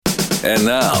And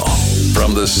now,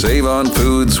 from the Save On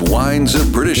Foods Wines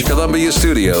of British Columbia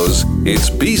studios, it's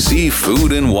BC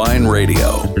Food and Wine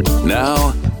Radio.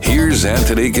 Now, here's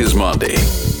Anthony Gismondi.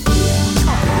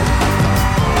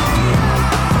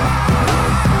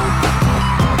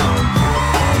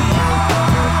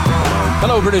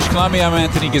 Hello, British Columbia. I'm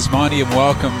Anthony Gismondi, and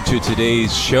welcome to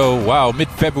today's show. Wow,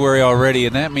 mid-February already,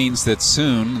 and that means that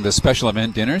soon the special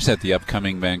event dinners at the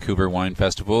upcoming Vancouver Wine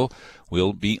Festival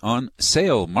will be on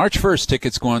sale. March 1st,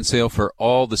 tickets go on sale for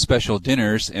all the special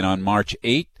dinners, and on March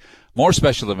 8th, more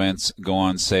special events go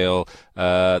on sale.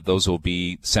 Those will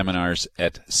be seminars,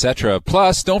 etc.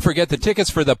 Plus, don't forget the tickets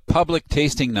for the public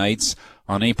tasting nights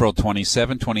on April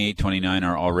 27, 28, 29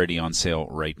 are already on sale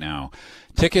right now.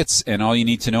 Tickets and all you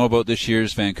need to know about this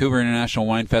year's Vancouver International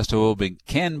Wine Festival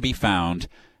can be found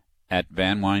at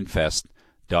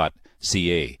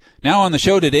vanwinefest.ca. Now on the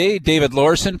show today, David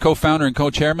Lorison, co-founder and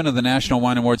co-chairman of the National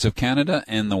Wine Awards of Canada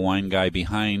and the wine guy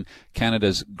behind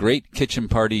Canada's Great Kitchen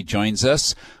Party, joins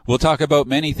us. We'll talk about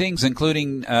many things,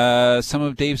 including some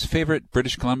of Dave's favorite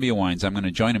British Columbia wines. I'm going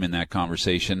to join him in that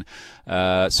conversation.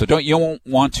 So you won't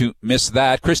want to miss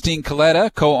that. Christine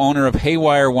Coletta, co-owner of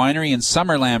Haywire Winery in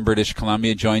Summerland, British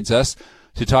Columbia, joins us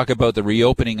to talk about the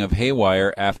reopening of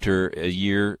Haywire after a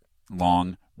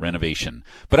year-long renovation.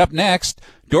 But up next,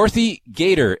 Dorothy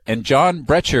Gator and John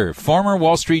Brecher, former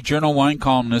Wall Street Journal wine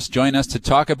columnists, join us to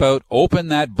talk about Open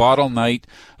That Bottle Night,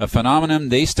 a phenomenon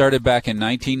they started back in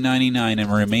 1999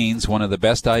 and remains one of the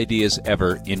best ideas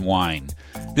ever in wine.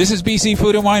 This is BC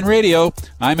Food and Wine Radio.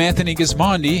 I'm Anthony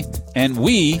Gismondi, and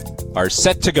we are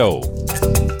set to go.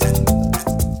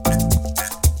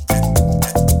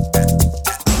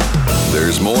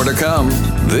 There's more to come.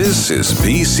 This is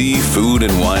BC Food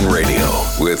and Wine Radio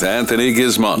with Anthony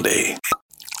Gismondi.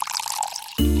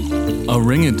 A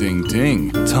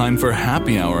ring-a-ding-ding. Time for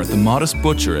happy hour at the Modest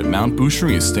Butcher at Mount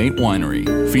Boucherie Estate Winery.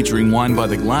 Featuring wine by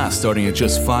the glass starting at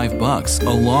just $5,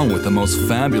 along with the most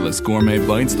fabulous gourmet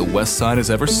bites the West Side has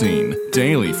ever seen.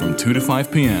 Daily from 2 to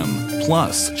 5 p.m.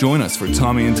 Plus, join us for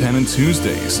Tommy and Tannen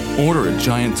Tuesdays. Order a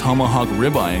giant tomahawk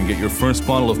ribeye and get your first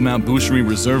bottle of Mount Boucherie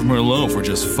Reserve Merlot for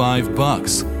just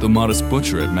 $5. The Modest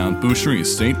Butcher at Mount Boucherie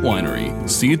Estate Winery.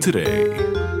 See you today.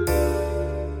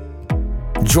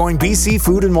 Join BC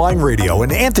Food and Wine Radio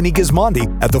and Anthony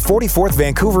Gismondi at the 44th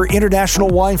Vancouver International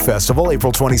Wine Festival,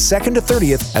 April 22nd to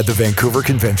 30th at the Vancouver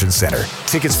Convention Center.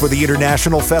 Tickets for the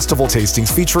International Festival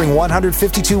tastings featuring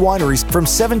 152 wineries from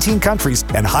 17 countries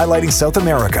and highlighting South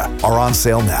America are on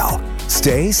sale now.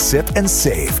 Stay, sip, and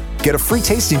save. Get a free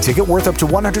tasting ticket worth up to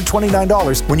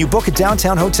 $129 when you book a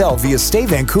downtown hotel via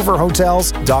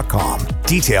StayVancouverHotels.com.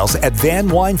 Details at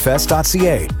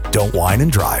vanwinefest.ca. Don't wine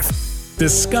and drive.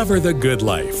 Discover the good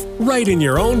life right in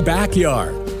your own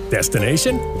backyard.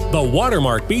 Destination? The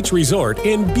Watermark Beach Resort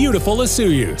in beautiful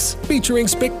Osoyoos, featuring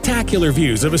spectacular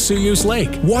views of Osoyoos Lake,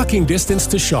 walking distance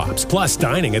to shops, plus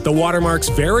dining at the Watermark's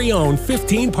very own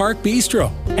 15-park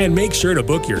bistro. And make sure to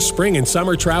book your spring and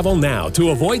summer travel now to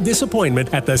avoid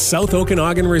disappointment at the South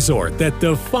Okanagan Resort that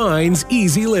defines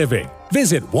easy living.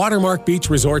 Visit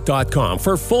watermarkbeachresort.com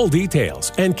for full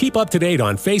details and keep up to date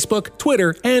on Facebook,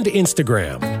 Twitter, and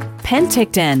Instagram.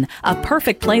 Penticton, a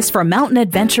perfect place for mountain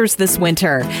adventures this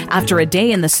winter. After a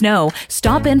day in the snow,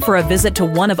 stop in for a visit to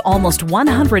one of almost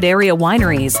 100 area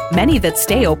wineries, many that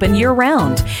stay open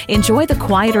year-round. Enjoy the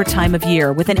quieter time of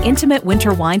year with an intimate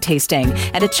winter wine tasting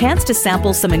and a chance to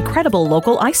sample some incredible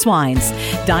local ice wines.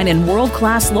 Dine in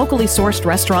world-class locally sourced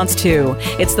restaurants too.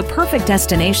 It's the perfect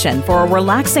destination for a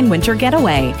relaxing winter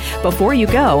getaway. Before you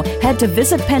go, head to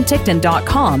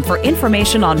visitpenticton.com for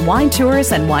information on wine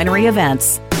tours and winery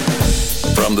events.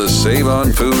 From the Save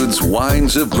On Foods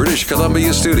Wines of British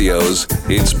Columbia studios,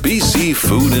 it's BC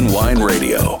Food and Wine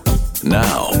Radio.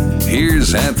 Now,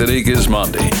 here's Anthony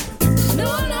Gismondi.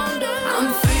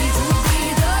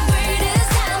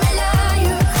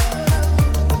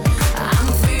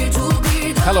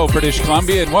 Hello, British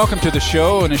Columbia, and welcome to the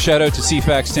show, and a shout out to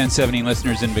CFAX 1070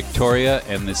 listeners in Victoria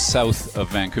and the south of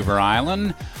Vancouver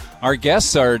Island. Our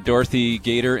guests are Dorothy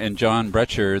Gator and John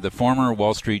Brecher, the former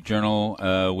Wall Street Journal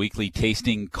weekly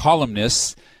tasting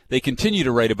columnists. They continue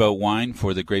to write about wine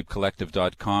for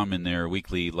thegrapecollective.com in their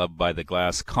weekly Love by the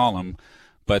Glass column,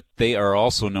 but they are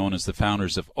also known as the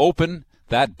founders of Open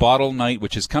That Bottle Night,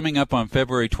 which is coming up on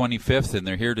February 25th, and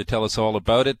they're here to tell us all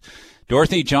about it.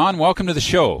 Dorothy, John, welcome to the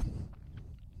show.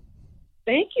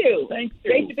 Thank you. Thank you.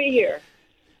 Great to be here.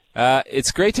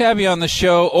 It's great to have you on the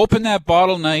show. Open That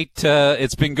Bottle Night.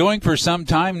 It's been going for some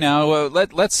time now.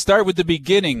 Let's start with the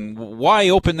beginning. Why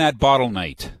Open That Bottle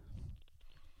Night?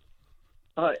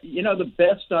 The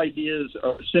best ideas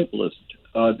are simplest.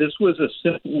 This was a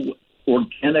simple,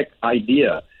 organic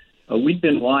idea. We'd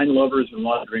been wine lovers and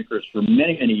wine drinkers for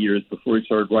many, many years before we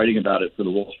started writing about it for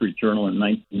the Wall Street Journal in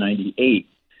 1998.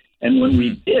 And when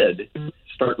we did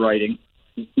start writing,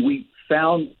 we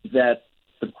found that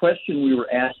the question we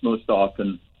were asked most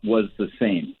often was the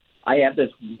same. I have this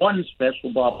one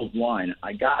special bottle of wine.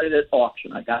 I got it at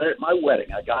auction. I got it at my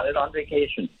wedding. I got it on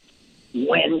vacation.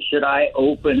 When should I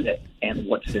open it, and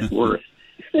what's it worth?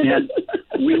 And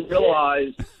we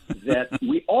realized that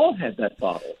we all had that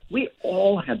bottle. We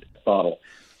all had that bottle.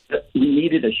 That we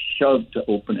needed a shove to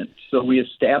open it. So we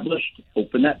established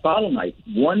Open That Bottle Night,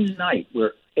 one night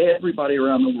where everybody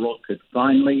around the world could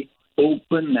finally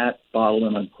open that bottle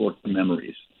and uncork the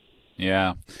memories.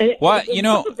 Yeah. Well,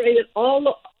 celebrated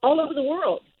all over the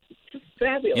world. Just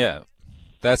fabulous. Yeah.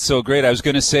 That's so great. I was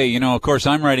going to say, of course,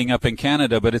 I'm writing up in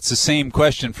Canada, but it's the same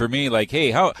question for me. Like,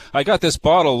 hey, I got this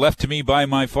bottle left to me by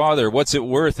my father. What's it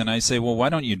worth? And I say, well, why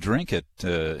don't you drink it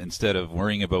instead of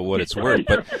worrying about what it's worth?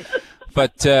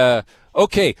 But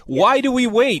okay, why do we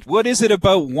wait? What is it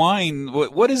about wine?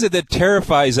 What is it that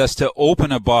terrifies us to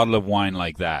open a bottle of wine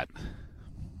like that?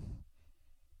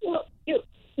 Well,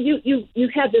 you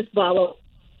had this bottle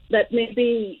that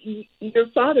maybe your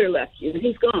father left you, and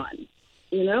he's gone,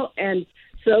 and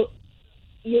so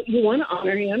you want to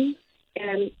honor him,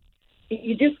 and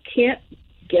you just can't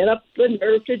get up the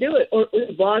nerve to do it, or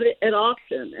we bought it at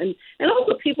auction. And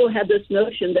also people have this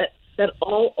notion that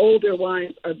all older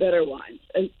wines are better wines,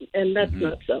 and that's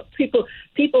not so. People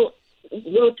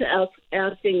wrote to us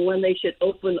asking when they should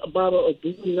open a bottle of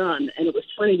Blue Nun, and it was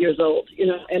 20 years old,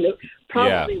 and it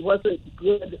probably wasn't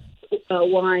good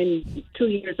wine 2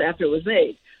 years after it was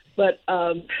made. But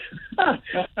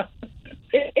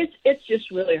it's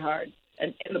just really hard.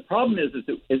 And the problem is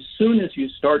that as soon as you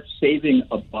start saving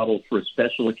a bottle for a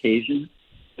special occasion,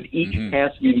 with each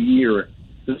passing year,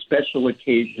 the special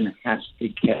occasion has to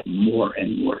get more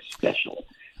and more special.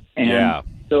 And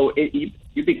so you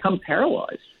become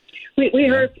paralyzed. We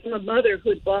heard from a mother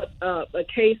who'd bought a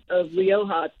case of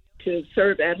Rioja to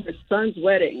serve at her son's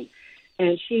wedding,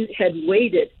 and she had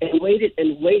waited and waited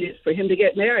and waited for him to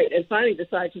get married, and finally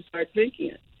decided to start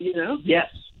drinking it, Yes.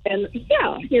 And,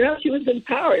 she was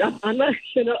empowered. I'm not,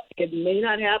 it may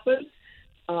not happen.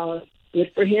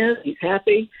 Good for him. He's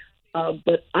happy.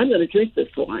 But I'm going to drink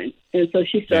this wine. And so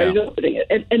she started opening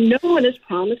it. And no one is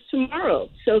promised tomorrow.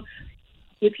 So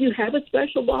if you have a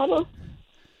special bottle,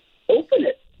 open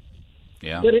it.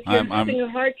 Yeah. But if you're having a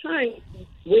hard time,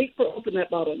 wait for Open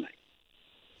That Bottle Night.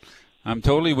 I'm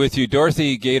totally with you.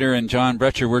 Dorothy Gator and John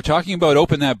Bretcher, we're talking about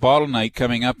Open That Bottle Night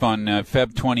coming up on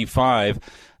Feb 25.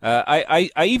 I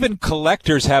even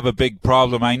collectors have a big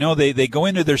problem. I know they go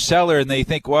into their cellar and they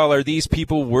think, well, are these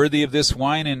people worthy of this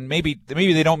wine? And maybe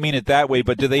they don't mean it that way,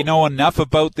 but do they know enough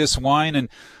about this wine? And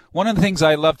one of the things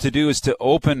I love to do is to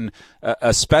open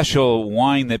a special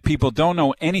wine that people don't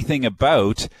know anything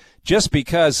about, just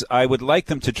because I would like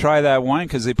them to try that wine,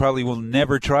 because they probably will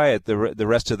never try it the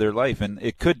rest of their life, and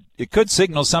it could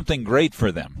signal something great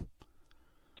for them.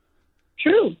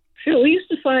 True. We used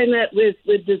to find that with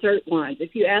dessert wines.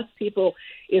 If you asked people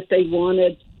if they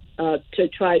wanted to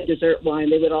try dessert wine,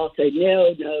 they would all say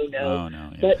no. Oh, no.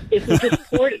 Yeah. But if we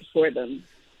just poured it for them,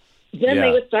 then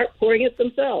they would start pouring it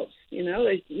themselves.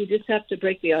 You just have to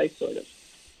break the ice, sort of.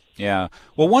 Yeah.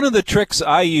 Well, one of the tricks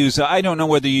I use, I don't know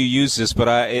whether you use this,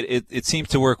 but it seems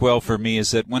to work well for me,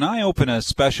 is that when I open a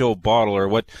special bottle, or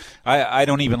what I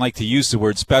don't even like to use the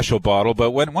word special bottle,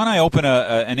 but when I open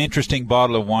an interesting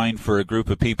bottle of wine for a group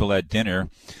of people at dinner,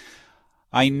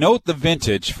 I note the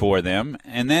vintage for them,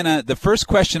 and then the first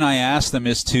question I ask them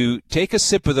is to take a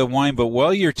sip of the wine, but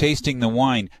while you're tasting the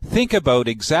wine, think about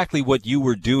exactly what you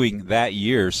were doing that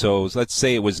year. So let's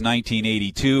say it was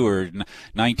 1982 or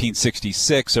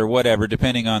 1966 or whatever,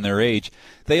 depending on their age.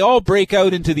 They all break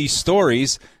out into these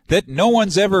stories that no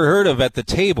one's ever heard of at the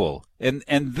table, and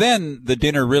then the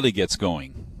dinner really gets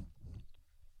going.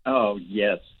 Oh,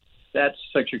 yes. That's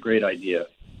such a great idea.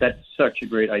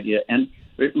 And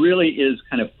it really is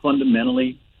kind of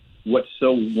fundamentally what's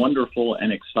so wonderful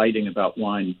and exciting about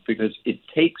wine, because it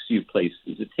takes you places.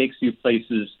 It takes you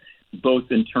places both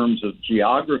in terms of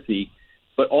geography,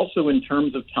 but also in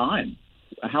terms of time.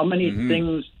 How many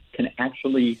things can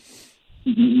actually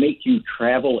make you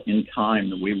travel in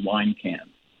time the way wine can?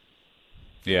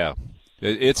 Yeah.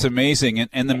 It's amazing,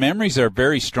 and the memories are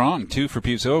very strong too for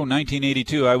people. So,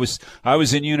 1982, I was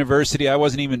in university. I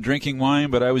wasn't even drinking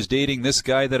wine, but I was dating this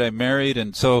guy that I married,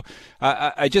 and so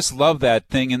I just love that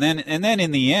thing. And then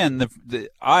in the end,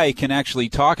 I can actually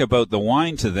talk about the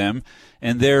wine to them,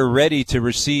 and they're ready to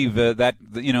receive that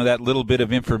little bit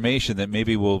of information that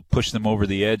maybe will push them over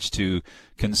the edge to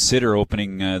consider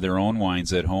opening their own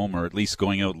wines at home, or at least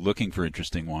going out looking for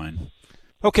interesting wine.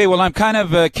 Okay, well, I'm kind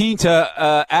of keen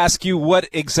to ask you what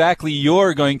exactly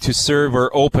you're going to serve or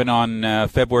open on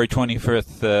February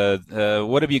 25th.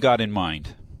 What have you got in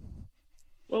mind?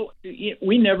 Well,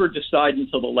 we never decide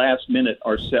until the last minute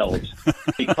ourselves,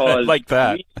 because like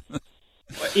that.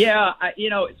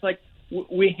 It's like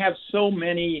we have so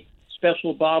many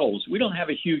special bottles. We don't have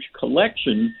a huge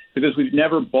collection because we've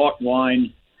never bought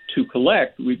wine to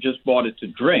collect. We've just bought it to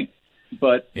drink.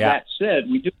 But that said,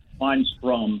 we do wines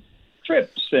from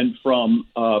trips and from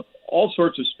all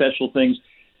sorts of special things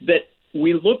that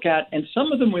we look at, and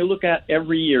some of them we look at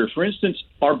every year. For instance,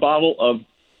 our bottle of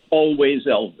Always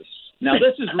Elvis. Now,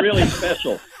 this is really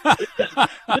special. This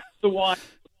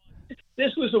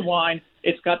was a wine.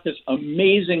 It's got this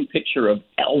amazing picture of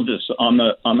Elvis on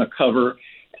the cover,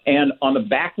 and on the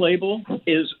back label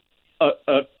is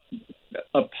a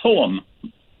poem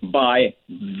by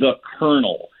the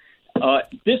Colonel.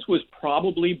 This was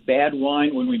probably bad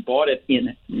wine when we bought it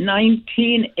in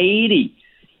 1980.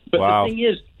 But wow. The thing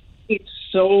is, it's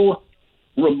so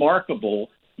remarkable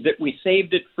that we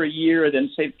saved it for a year, then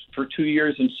saved it for 2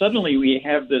 years, and suddenly we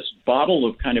have this bottle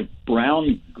of kind of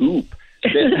brown goop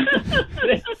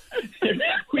that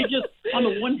we just, on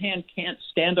the one hand, can't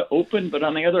stand to open, but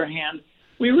on the other hand,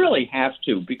 we really have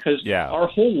to, because our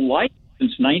whole life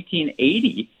since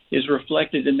 1980 is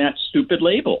reflected in that stupid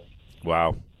label.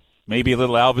 Wow. Maybe a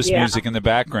little Elvis music in the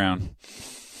background.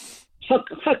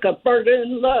 Huckleberry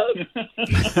in love.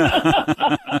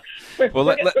 We're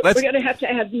going to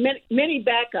have many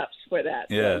backups for that.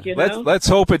 Yeah, so, let's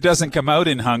hope it doesn't come out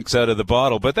in hunks out of the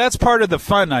bottle. But that's part of the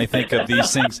fun, I think, of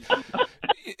these things.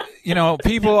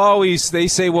 People always, they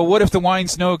say, well, what if the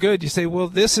wine's no good? You say, well,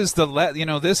 this is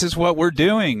this is what we're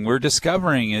doing. We're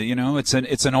discovering,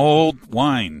 it's an old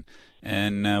wine,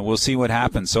 and we'll see what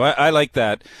happens. So I like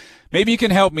that. Maybe you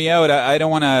can help me out. I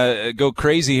don't want to go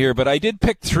crazy here, but I did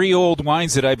pick 3 old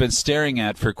wines that I've been staring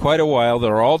at for quite a while.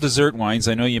 They're all dessert wines.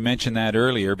 I know you mentioned that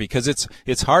earlier, because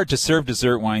it's hard to serve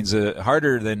dessert wines,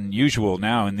 harder than usual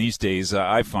now in these days,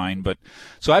 I find. But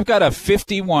so I've got a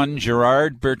 51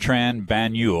 Gerard Bertrand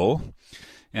Banyule,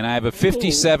 and I have a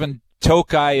 57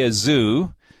 Tokai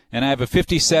Azu, and I have a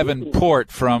 57 Port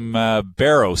from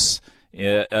Barros.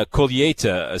 A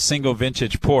Colheita, a single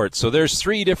vintage port. So there's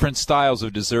 3 different styles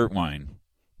of dessert wine.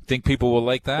 Think people will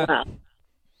like that? Wow.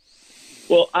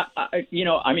 Well,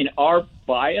 our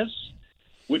bias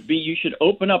would be you should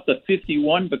open up the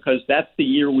 51 because that's the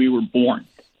year we were born.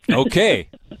 Okay.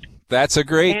 That's a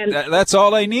great, that's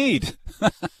all I need.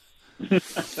 And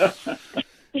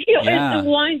the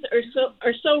wines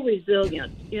are so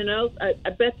resilient, I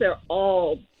bet they're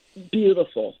all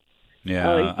beautiful.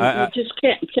 Yeah, you just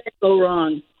can't go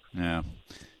wrong. Yeah.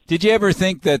 Did you ever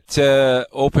think that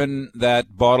open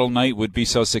that bottle night would be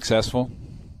so successful?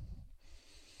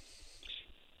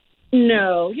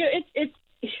 No. Yeah,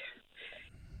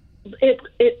 it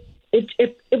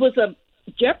was a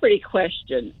Jeopardy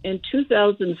question in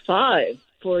 2005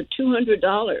 for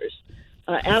 $200.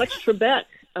 Alex Trebek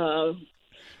was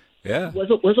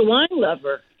a wine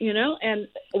lover, and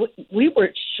we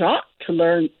were shocked to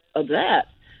learn of that.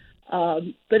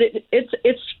 But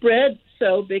it's spread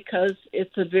so because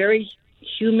it's a very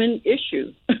human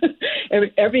issue.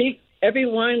 every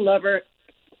wine lover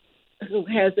who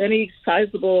has any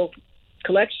sizable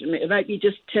collection, it might be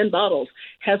just 10 bottles,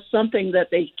 has something that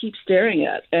they keep staring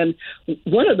at. And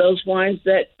one of those wines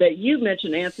that you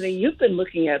mentioned, Anthony, you've been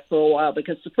looking at for a while,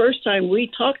 because the first time we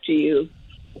talked to you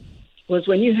was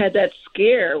when you had that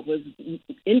scare with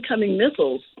incoming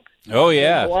missiles. Oh,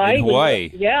 yeah, in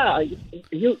Hawaii.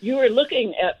 You were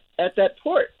looking at that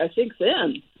port, I think,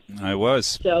 then. I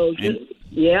was. So,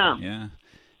 yeah.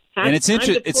 And it's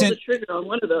interesting. Trigger on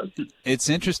one of those. It's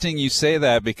interesting you say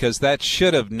that, because that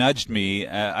should have nudged me.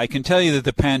 I can tell you that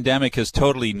the pandemic has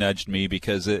totally nudged me,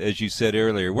 because, as you said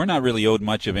earlier, we're not really owed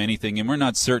much of anything, and we're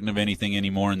not certain of anything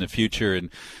anymore in the future. And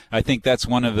I think that's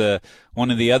one of the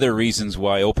other reasons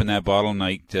why Open That Bottle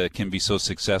Night can be so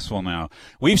successful now.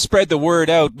 We've spread the word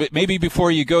out, but maybe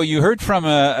before you go, you heard from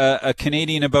a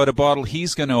Canadian about a bottle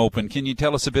he's going to open. Can you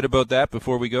tell us a bit about that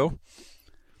before we go?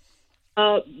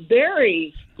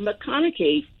 Barry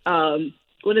McConaughey,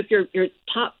 one of your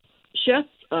top chef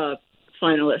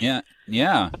finalists.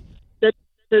 Yeah.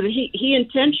 So he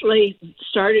intentionally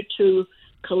started to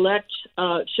collect,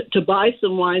 to buy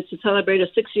some wines to celebrate a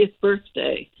 60th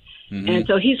birthday. Mm-hmm. And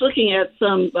so he's looking at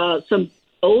some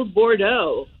old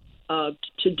Bordeaux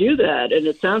to do that. And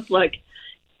it sounds like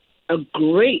a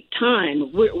great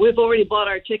time. We've already bought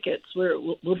our tickets.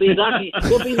 We'll be knocking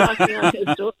on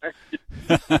his door.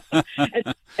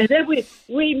 and then we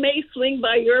may swing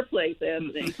by your place,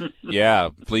 Anthony. Yeah,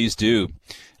 please do.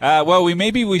 Well,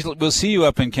 we'll see you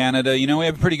up in Canada. You know, we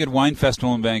have a pretty good wine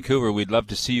festival in Vancouver. We'd love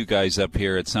to see you guys up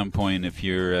here at some point. If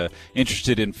you're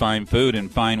interested in fine food and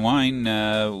fine wine,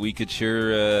 we could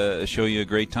sure show you a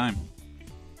great time.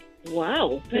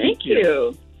 Wow, thank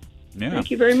you. Yeah.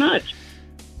 Thank you very much.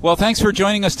 Well, thanks for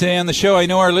joining us today on the show. I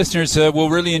know our listeners will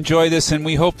really enjoy this, and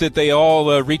we hope that they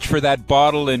all reach for that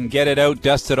bottle and get it out,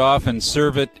 dust it off, and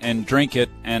serve it and drink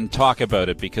it and talk about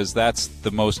it, because that's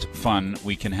the most fun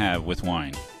we can have with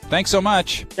wine. Thanks so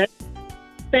much.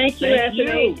 Thank you,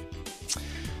 Anthony.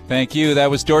 Thank you. That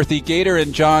was Dorothy Gator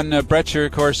and John Bretcher.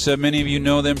 Of course, many of you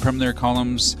know them from their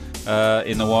columns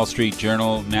in the Wall Street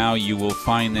Journal. Now you will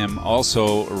find them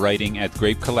also writing at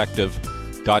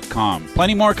grapecollective.com.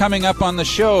 Plenty more coming up on the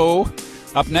show.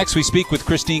 Up next, we speak with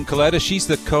Christine Coletta. She's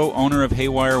the co-owner of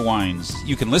Haywire Wines.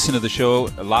 You can listen to the show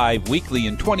live weekly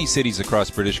in 20 cities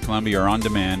across British Columbia or on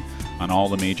demand on all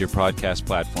the major podcast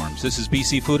platforms. This is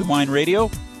BC Food and Wine Radio,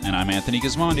 and I'm Anthony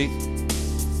Gismondi.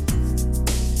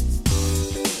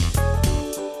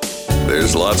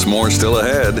 There's lots more still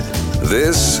ahead.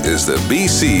 This is the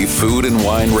BC Food and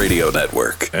Wine Radio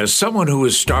Network. As someone who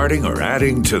is starting or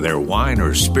adding to their wine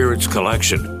or spirits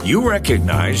collection, you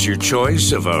recognize your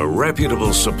choice of a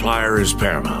reputable supplier is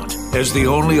paramount. As the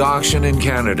only auction in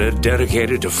Canada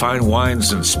dedicated to fine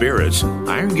wines and spirits,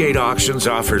 Iron Gate Auctions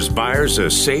offers buyers a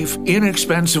safe,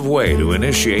 inexpensive way to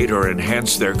initiate or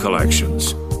enhance their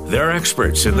collections. They're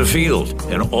experts in the field,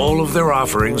 and all of their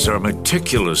offerings are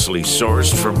meticulously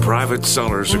sourced from private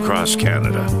sellers across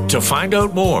Canada. To find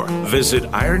out more, visit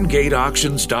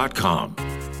IronGateAuctions.com.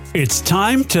 It's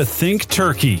time to think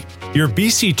turkey. Your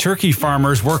BC turkey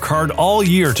farmers work hard all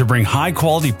year to bring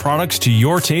high-quality products to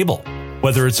your table.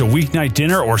 Whether it's a weeknight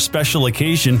dinner or special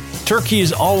occasion, turkey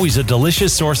is always a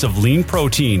delicious source of lean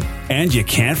protein, and you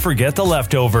can't forget the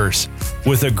leftovers.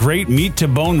 With a great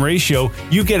meat-to-bone ratio,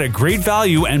 you get a great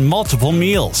value and multiple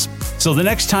meals. So the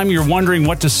next time you're wondering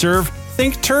what to serve,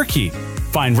 think turkey.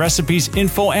 Find recipes,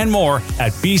 info, and more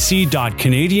at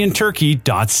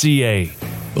bc.canadianturkey.ca.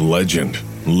 The legend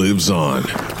lives on.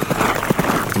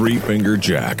 Three Finger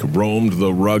Jack roamed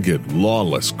the rugged,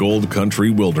 lawless Gold Country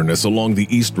wilderness along the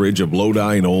East Ridge of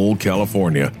Lodi in Old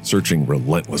California, searching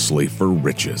relentlessly for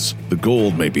riches. The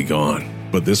gold may be gone,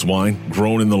 but this wine,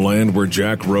 grown in the land where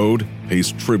Jack rode,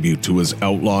 pays tribute to his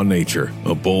outlaw nature.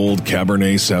 A bold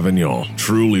Cabernet Sauvignon,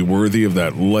 truly worthy of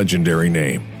that legendary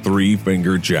name. Three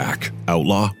Finger Jack,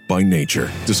 outlaw by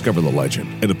nature. Discover the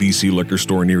legend at a BC liquor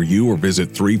store near you or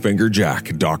visit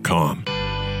threefingerjack.com.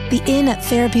 The Inn at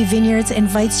Therapy Vineyards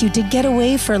invites you to get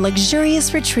away for a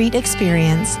luxurious retreat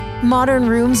experience. Modern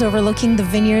rooms overlooking the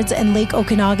vineyards and Lake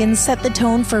Okanagan set the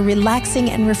tone for a relaxing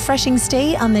and refreshing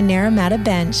stay on the Naramata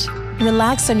Bench.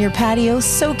 Relax on your patio,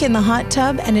 soak in the hot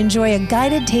tub, and enjoy a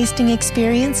guided tasting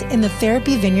experience in the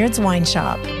Therapy Vineyards wine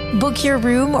shop. Book your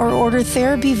room or order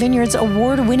Therapy Vineyards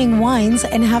award-winning wines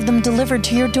and have them delivered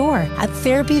to your door at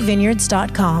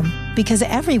therapyvineyards.com, because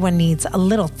everyone needs a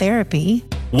little therapy.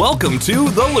 Welcome to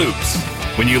The Loops.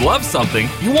 When you love something,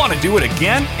 you want to do it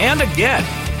again and again.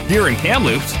 Here in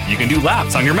Kamloops, you can do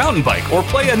laps on your mountain bike or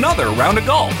play another round of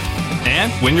golf. And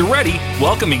when you're ready,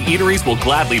 welcoming eateries will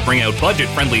gladly bring out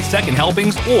budget-friendly second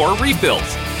helpings or refills.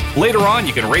 Later on,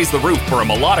 you can raise the roof for a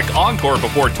melodic encore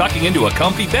before tucking into a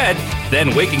comfy bed,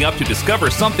 then waking up to discover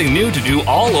something new to do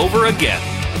all over again.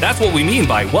 That's what we mean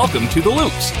by welcome to The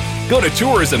Loops. Go to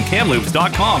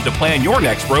tourismkamloops.com to plan your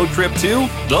next road trip to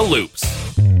The Loops.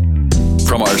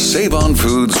 From our Save On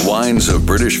Foods Wines of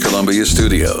British Columbia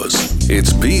studios,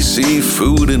 it's BC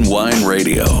Food and Wine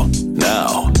Radio.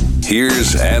 Now,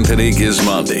 here's Anthony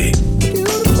Gismondi.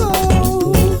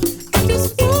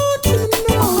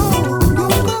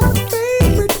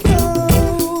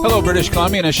 Hello, British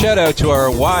Columbia, and a shout out to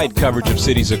our wide coverage of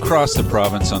cities across the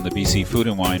province on the BC Food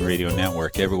and Wine Radio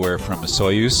Network, everywhere from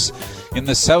Osoyoos in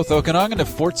the South Okanagan to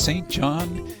Fort St.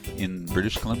 John in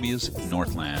British Columbia's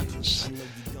Northlands.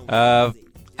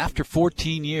 After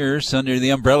 14 years under the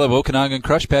umbrella of Okanagan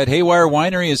Crush Pad, Haywire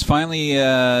Winery is finally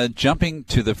jumping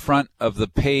to the front of the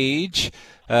page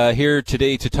here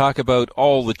today to talk about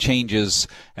all the changes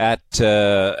at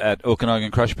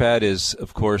Okanagan Crush Pad is,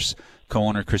 of course,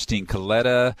 co-owner Christine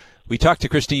Coletta. We talked to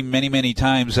Christine many, many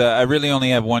times. I really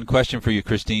only have one question for you,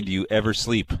 Christine. Do you ever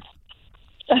sleep?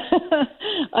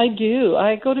 I do.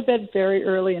 I go to bed very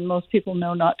early, and most people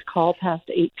know not to call past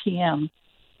 8 p.m.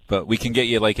 But we can get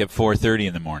you like at 4:30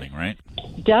 in the morning, right?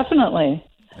 Definitely.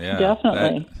 Yeah,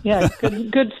 Definitely. Yeah,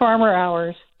 good farmer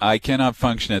hours. I cannot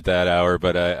function at that hour,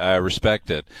 but I respect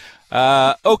it.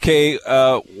 Okay,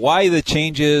 why the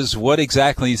changes? What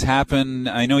exactly has happened?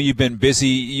 I know you've been busy.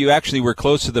 You actually were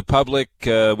close to the public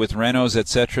with renos,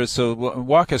 etc. So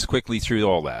walk us quickly through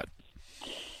all that.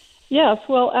 Yes,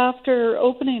 well, after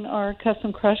opening our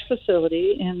Custom Crush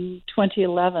facility in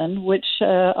 2011, which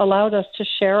allowed us to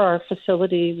share our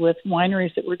facility with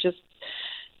wineries that were just,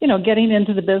 getting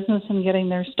into the business and getting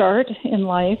their start in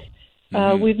life,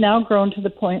 we've now grown to the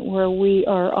point where we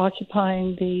are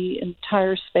occupying the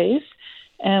entire space,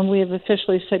 and we have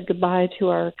officially said goodbye to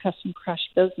our Custom Crush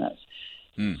business.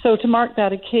 So to mark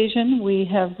that occasion, we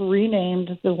have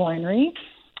renamed the winery.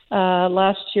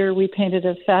 Last year, we painted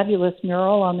a fabulous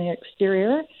mural on the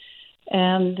exterior,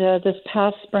 and this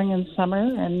past spring and summer,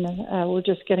 and we're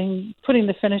just putting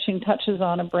the finishing touches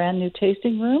on a brand new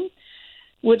tasting room,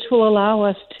 which will allow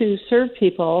us to serve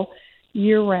people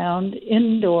year-round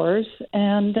indoors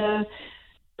and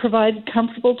provide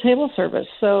comfortable table service.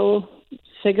 So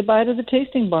say goodbye to the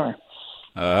tasting bar.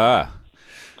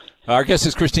 Our guest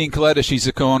is Christine Coletta. She's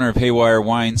the co-owner of Haywire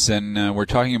Wines, and we're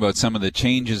talking about some of the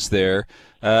changes there.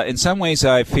 In some ways,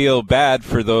 I feel bad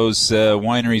for those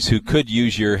wineries who could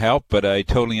use your help, but I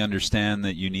totally understand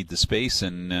that you need the space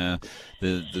and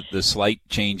the slight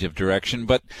change of direction.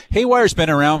 But Haywire's been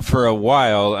around for a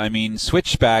while. I mean,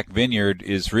 Switchback Vineyard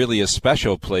is really a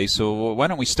special place. So why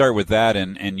don't we start with that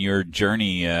and your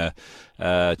journey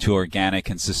to organic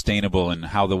and sustainable and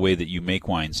how the way that you make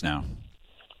wines now.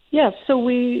 Yes, so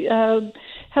we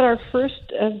had our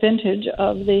first vintage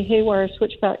of the Haywire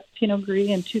Switchback Pinot Gris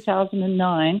in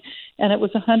 2009, and it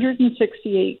was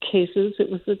 168 cases. It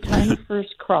was the tiny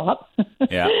first crop.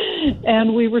 Yeah.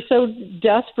 And we were so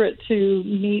desperate to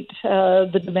meet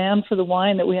the demand for the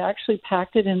wine that we actually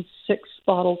packed it in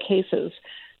 6-bottle cases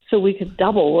so we could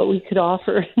double what we could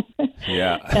offer.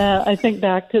 Yeah. I think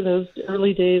back to those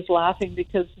early days laughing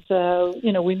because,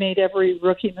 we made every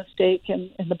rookie mistake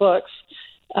in the books.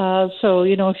 So,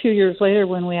 a few years later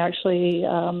when we actually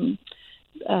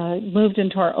moved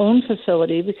into our own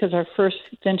facility because our first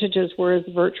vintages were as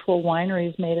virtual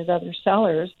wineries made at other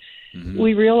cellars,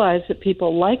 we realized that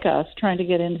people like us trying to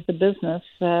get into the business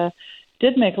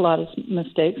did make a lot of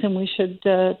mistakes and we should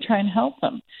try and help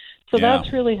them. So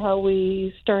that's really how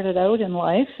we started out in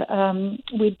life.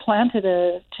 We'd planted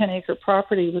a 10-acre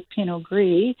property with Pinot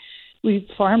Gris. We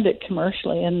farmed it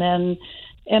commercially and then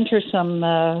enter some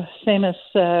famous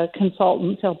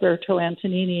consultants, Alberto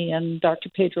Antonini and Dr.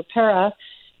 Pedro Pera.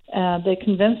 They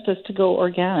convinced us to go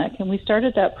organic, and we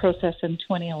started that process in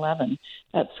 2011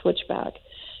 at Switchback.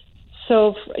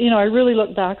 So, I really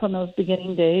look back on those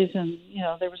beginning days, and,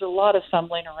 there was a lot of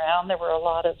stumbling around. It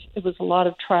was a lot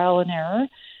of trial and error,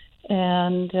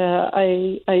 and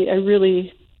I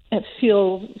really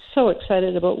feel so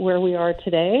excited about where we are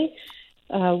today.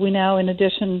 We now, in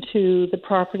addition to the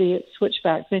property at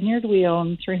Switchback Vineyard, we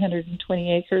own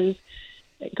 320 acres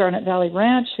at Garnet Valley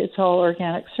Ranch. It's all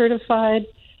organic certified.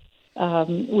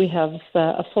 We have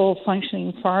a full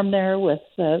functioning farm there with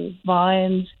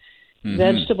vines,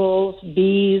 vegetables,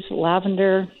 bees,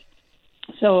 lavender.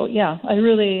 So, I'm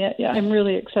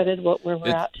really excited about where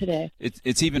we're at today.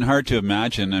 It's even hard to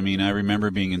imagine. I mean, I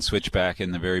remember being in Switchback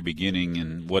in the very beginning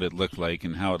and what it looked like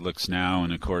and how it looks now,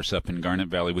 and of course up in Garnet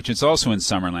Valley, which is also in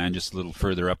Summerland, just a little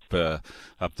further up the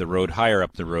road, higher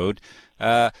up the road.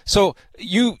 So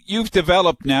you've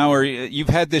developed now, or you've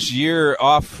had this year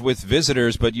off with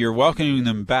visitors, but you're welcoming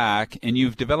them back, and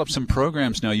you've developed some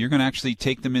programs now. You're going to actually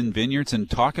take them in vineyards and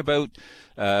talk about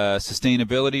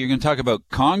sustainability. You're going to talk about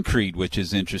concrete, which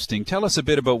is interesting. Tell us a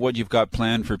bit about what you've got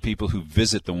planned for people who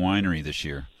visit the winery this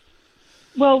year.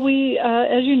 Well, we,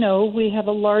 as you know, we have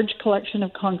a large collection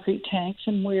of concrete tanks,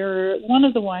 and we're one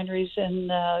of the wineries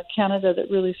in Canada that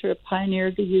really sort of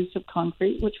pioneered the use of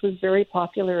concrete, which was very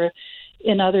popular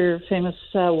in other famous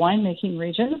winemaking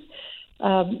regions.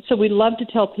 So we love to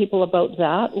tell people about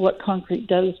that, what concrete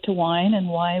does to wine and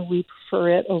why we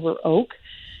prefer it over oak.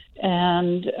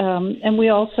 And we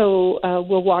also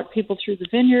will walk people through the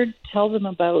vineyard, tell them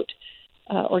about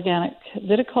organic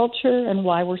viticulture and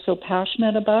why we're so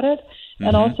passionate about it,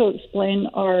 and also explain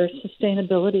our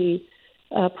sustainability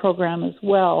program as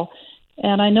well.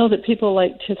 And I know that people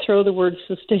like to throw the word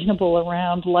sustainable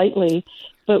around lightly,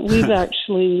 but we've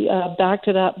actually backed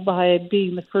it up by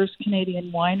being the first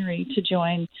Canadian winery to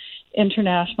join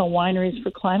International Wineries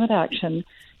for Climate Action.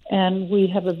 And we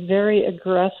have a very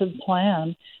aggressive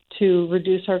plan to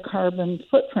reduce our carbon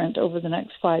footprint over the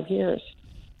next 5 years.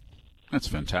 That's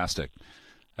fantastic.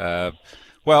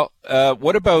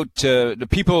 What about the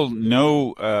people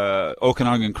know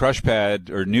Okanagan Crush Pad,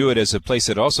 or knew it as a place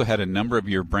that also had a number of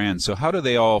your brands? So how do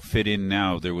they all fit in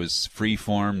now? There was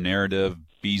Freeform, Narrative,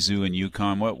 Bizou, and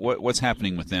Yukon. What's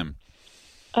happening with them?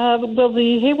 Well,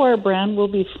 the Haywire brand will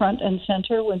be front and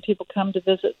center when people come to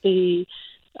visit the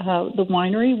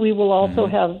winery. We will also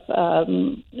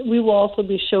we will also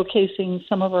be showcasing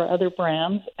some of our other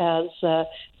brands as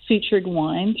featured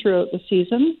wine throughout the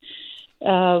season.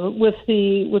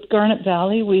 With Garnet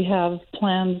Valley, we have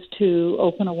plans to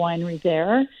open a winery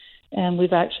there, and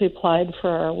we've actually applied for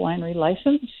our winery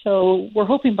license. So we're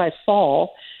hoping by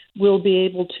fall we'll be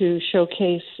able to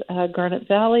showcase Garnet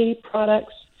Valley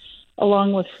products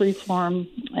along with Freeform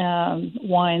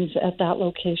wines at that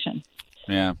location.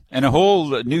 Yeah, and a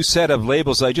whole new set of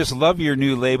labels. I just love your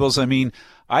new labels. I mean,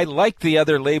 I liked the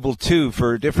other label too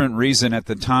for a different reason at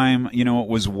the time. You know, it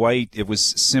was white, it was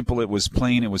simple, it was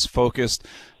plain, it was focused.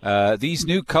 These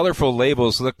new colorful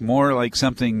labels look more like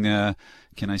something,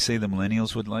 can I say the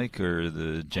millennials would like, or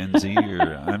the Gen Z,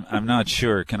 or I'm not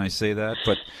sure. Can I say that?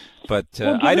 But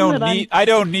well, I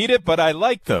don't need it, but I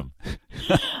like them.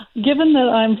 Given that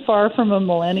I'm far from a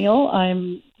millennial,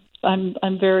 I'm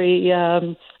very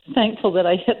thankful that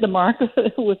I hit the mark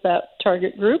with that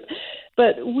target group.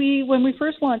 But when we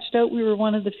first launched out, we were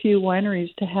one of the few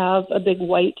wineries to have a big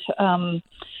white,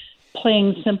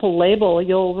 plain, simple label.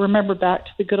 You'll remember back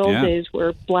to the good old days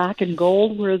where black and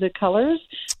gold were the colors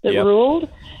that ruled.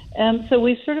 And so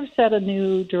we sort of set a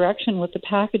new direction with the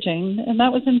packaging, and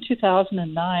that was in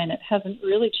 2009. It hasn't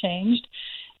really changed.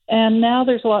 And now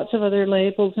there's lots of other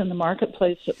labels in the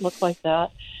marketplace that look like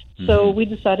that. So we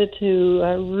decided to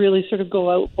really sort of go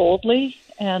out boldly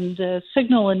and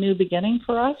signal a new beginning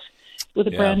for us with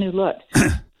a brand new look.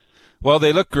 Well,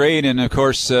 they look great, and of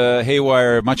course,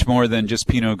 Haywire, much more than just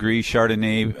Pinot Gris,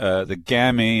 Chardonnay, the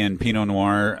Gamay and Pinot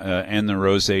Noir, and the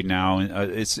Rosé now.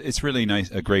 It's really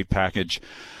nice, a great package.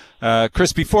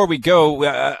 Chris, before we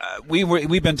go,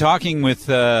 we've been talking with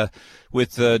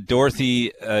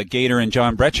Dorothy Gator and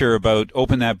John Brecher about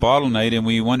Open That Bottle Night, and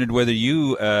we wondered whether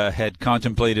you had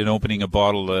contemplated opening a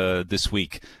bottle this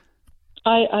week.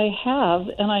 I have,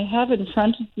 and I have in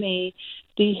front of me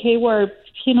the Haywire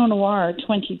Pinot Noir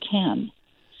 2010.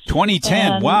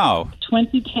 2010, wow.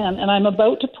 2010, and I'm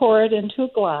about to pour it into a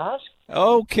glass.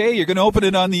 Okay, you're going to open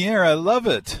it on the air. I love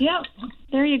it. Yeah,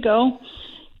 there you go.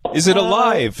 Is it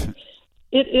alive?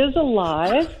 It is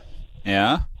alive.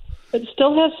 Yeah? It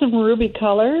still has some ruby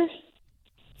color.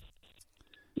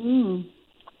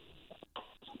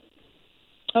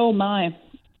 Oh, my.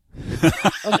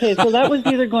 Okay, so that was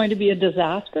either going to be a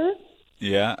disaster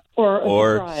or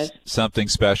a surprise. Something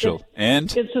special.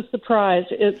 It's a surprise.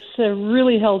 It's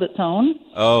really held its own.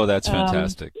 Oh, that's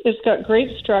fantastic. It's got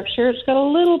great structure. It's got a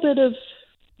little bit of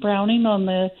browning on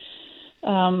the,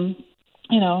 on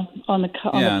the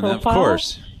profile. Of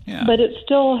course. Yeah. But it's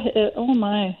still, oh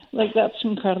my, like that's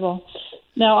incredible.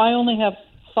 Now, I only have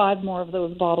 5 more of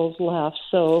those bottles left,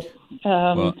 so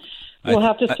we'll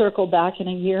have to circle back in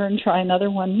a year and try another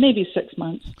one, maybe 6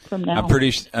 months from now. I'm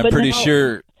pretty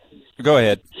sure. Go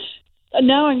ahead.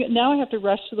 Now I have to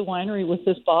rush to the winery with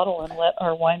this bottle and let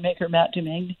our winemaker, Matt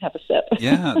Dumaine, have a sip.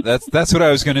 Yeah, that's what I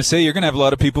was going to say. You're going to have a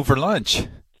lot of people for lunch.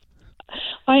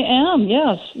 I am,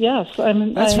 yes.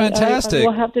 That's fantastic. I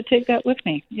will have to take that with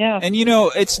me, yeah. And,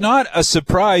 it's not a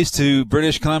surprise to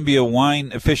British Columbia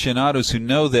wine aficionados who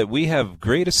know that we have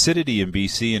great acidity in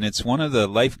BC, and it's one of the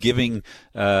life-giving,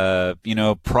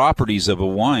 properties of a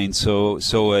wine. So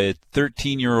a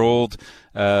 13-year-old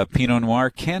Pinot Noir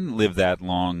can live that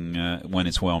long when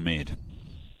it's well made.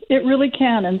 It really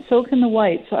can, and so can the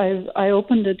whites. I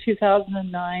opened a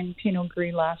 2009 Pinot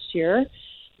Gris last year,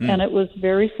 and it was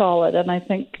very solid. And I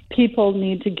think people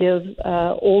need to give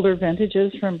older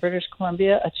vintages from British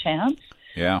Columbia a chance.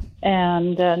 Yeah.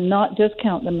 And not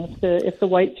discount them if the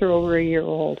whites are over a year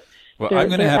old. Well,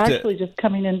 they're actually just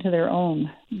coming into their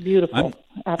own. Beautiful.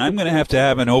 I'm going to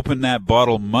have an Open That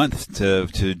Bottle month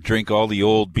to drink all the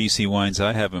old BC wines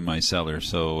I have in my cellar.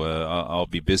 So I'll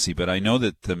be busy, but I know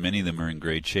that many of them are in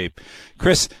great shape.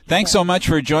 Chris, thanks so much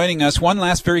for joining us. One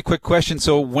last very quick question.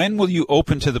 So when will you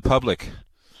open to the public?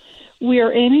 We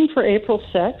are aiming for April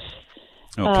 6th.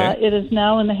 Okay. It is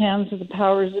now in the hands of the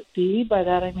powers that be. By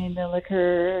that I mean the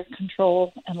liquor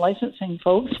control and licensing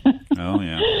folks. Oh,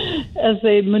 yeah. As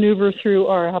they maneuver through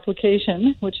our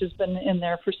application, which has been in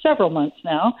there for several months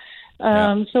now.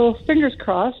 So fingers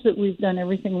crossed that we've done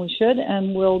everything we should,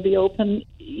 and we'll be open.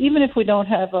 Even if we don't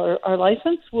have our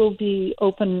license, we'll be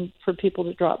open for people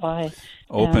to drop by.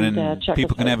 Open and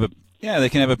people can have they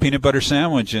can have a peanut butter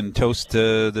sandwich and toast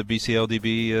the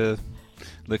BCLDB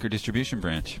liquor distribution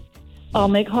branch. I'll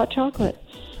make hot chocolate.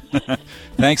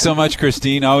 Thanks so much,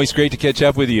 Christine. Always great to catch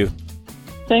up with you.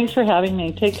 Thanks for having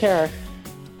me. Take care.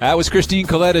 That was Christine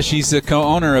Coletta. She's the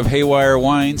co-owner of Haywire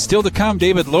Wine. Still to come,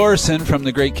 David Lorison from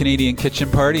the Great Canadian Kitchen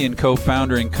Party and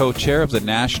co-founder and co-chair of the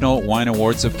National Wine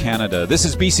Awards of Canada. This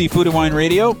is BC Food and Wine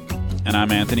Radio, and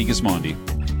I'm Anthony Gismondi.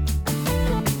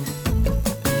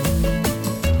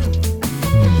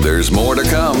 There's more to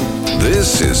come.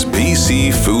 This is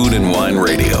BC Food and Wine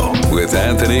Radio with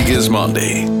Anthony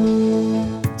Gismondi.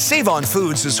 Save-On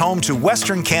Foods is home to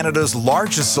Western Canada's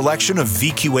largest selection of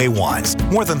VQA wines,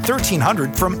 more than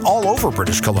 1,300 from all over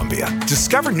British Columbia.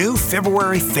 Discover new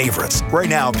February favorites. Right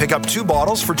now, pick up 2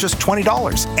 bottles for just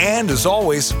 $20. And as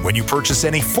always, when you purchase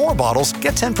any 4 bottles,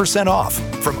 get 10% off.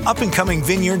 From up-and-coming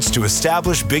vineyards to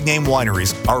established big-name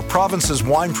wineries, our province's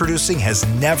wine producing has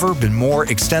never been more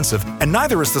extensive, and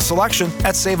neither is the selection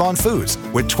at Save-On Foods,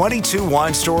 with 22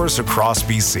 wine stores across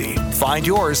BC. Find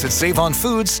yours at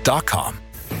saveonfoods.com.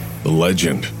 The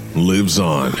legend lives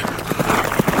on.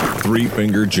 Three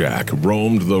Finger Jack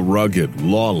roamed the rugged,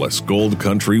 lawless Gold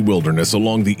Country wilderness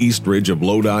along the east ridge of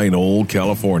Lodi in old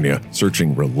California,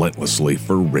 searching relentlessly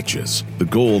for riches. The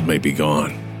gold may be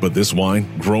gone, but this wine,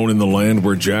 grown in the land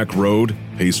where Jack rode,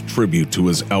 pays tribute to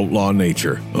his outlaw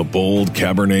nature. A bold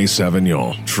Cabernet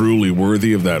Sauvignon, truly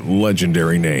worthy of that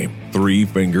legendary name. Three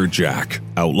Finger Jack,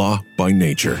 outlaw by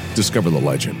nature. Discover the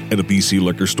legend at a BC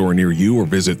liquor store near you or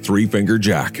visit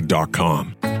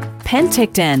threefingerjack.com.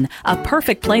 Penticton, a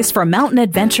perfect place for mountain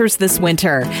adventures this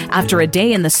winter. After a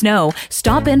day in the snow,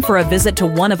 stop in for a visit to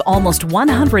one of almost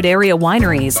 100 area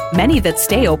wineries, many that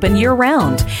stay open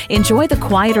year-round. Enjoy the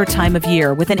quieter time of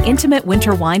year with an intimate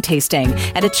winter wine tasting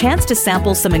and a chance to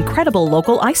sample some incredible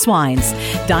local ice wines.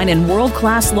 Dine in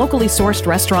world-class locally sourced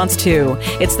restaurants too.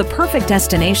 It's the perfect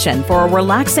destination for a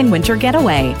relaxing winter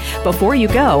getaway. Before you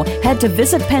go, head to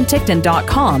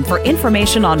visitpenticton.com for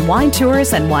information on wine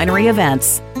tours and winery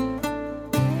events.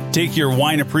 Take your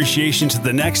wine appreciation to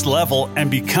the next level and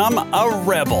become a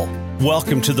Rebel.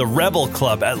 Welcome to the Rebel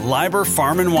Club at Liber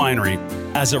Farm and Winery.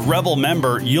 As a Rebel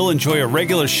member, you'll enjoy a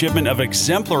regular shipment of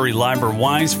exemplary Liber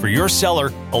wines for your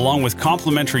cellar, along with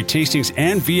complimentary tastings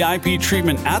and VIP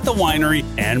treatment at the winery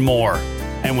and more.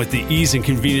 And with the ease and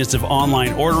convenience of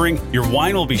online ordering, your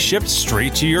wine will be shipped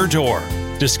straight to your door.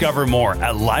 Discover more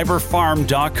at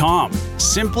liberfarm.com.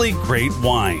 Simply great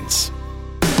wines.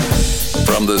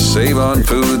 From the Save-On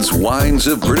Foods Wines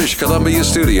of British Columbia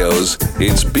studios,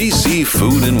 it's BC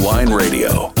Food and Wine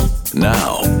Radio.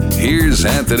 Now, here's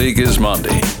Anthony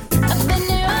Gismondi.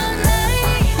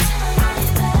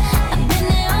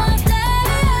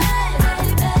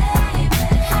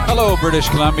 Hello, British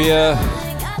Columbia.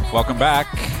 Welcome back.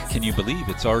 Can you believe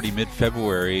it's already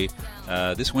mid-February?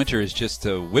 This winter is just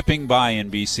whipping by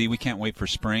in BC. We can't wait for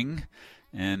spring,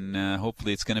 and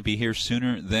hopefully it's going to be here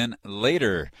sooner than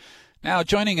later. Now,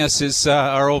 joining us is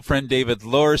our old friend David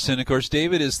Lorison. Of course,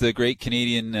 David is the Great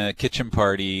Canadian Kitchen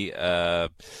Party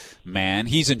man.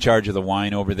 He's in charge of the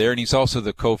wine over there, and he's also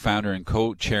the co-founder and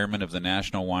co-chairman of the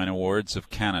National Wine Awards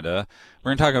of Canada. We're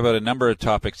going to talk about a number of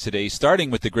topics today, starting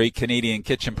with the Great Canadian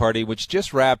Kitchen Party, which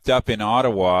just wrapped up in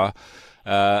Ottawa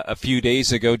a few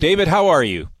days ago. David, how are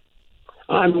you?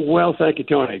 I'm well, thank you,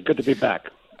 Tony. Good to be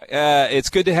back. It's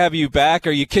good to have you back.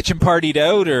 Are you kitchen partied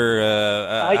out, or?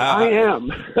 I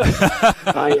am.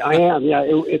 I am. Yeah,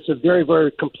 it's a very,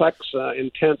 very complex,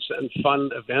 intense, and fun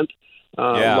event.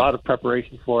 A lot of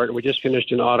preparation for it. We just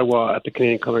finished in Ottawa at the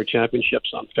Canadian Culinary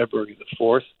Championships on February the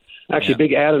 4th. Actually, a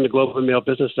big ad in the Globe and Mail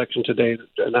business section today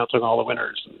announcing all the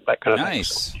winners and that kind of thing.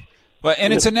 Nice. Well,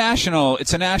 and it's a national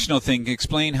thing.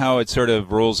 Explain how it sort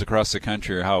of rolls across the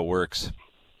country, or how it works.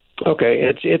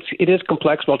 Okay, it is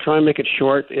complex, but I'll try and make it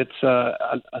short. It's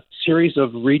a series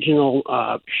of regional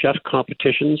chef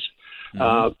competitions.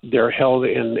 They're held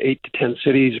in 8 to 10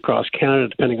 cities across Canada,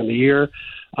 depending on the year.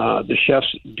 The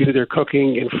chefs do their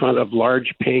cooking in front of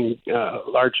large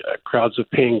crowds of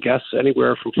paying guests,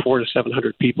 anywhere from 400 to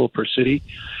 700 people per city.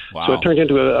 Wow. So it turns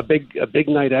into a big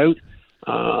night out.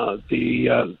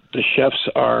 The chefs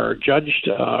are judged.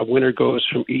 A winner goes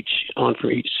from each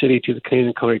city to the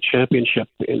Canadian Culinary Championship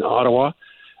in Ottawa.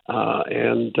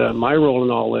 And my role in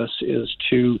all this is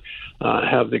to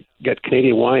get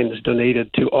Canadian wines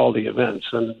donated to all the events,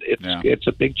 and it's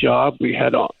a big job. We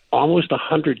had almost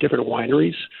 100 different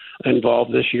wineries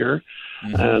involved this year,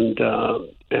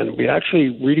 and we actually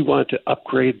really wanted to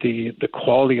upgrade the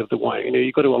quality of the wine. You know,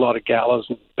 you go to a lot of galas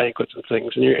and banquets and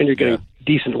things, and you're getting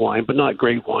decent wine, but not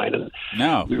great wine. And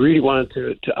we really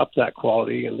wanted to up that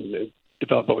quality and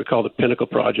develop what we call the Pinnacle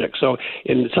Project. So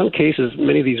in some cases,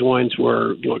 many of these wines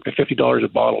were like $50 a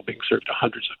bottle being served to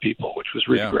hundreds of people, which was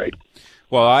really great.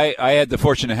 Well, I had the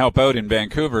fortune to help out in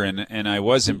Vancouver, and I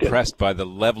was impressed by the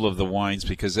level of the wines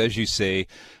because, as you say,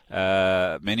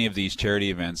 many of these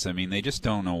charity events, I mean, they just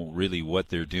don't know really what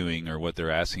they're doing or what they're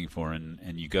asking for,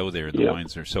 and you go there and the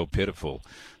wines are so pitiful.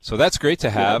 So that's great to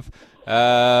have.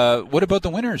 What about the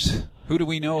winners? Who do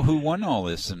we know who won all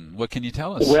this, and what can you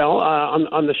tell us? Well,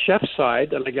 on the chef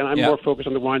side, and again, I'm more focused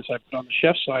on the wine side, but on the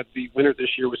chef side, the winner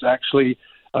this year was actually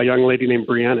a young lady named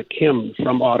Brianna Kim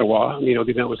from Ottawa. You know,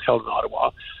 the event was held in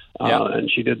Ottawa,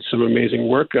 and she did some amazing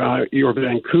work. Your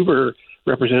Vancouver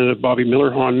representative, Bobby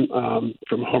Millerhorn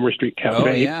from Homer Street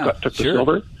Cafe, took the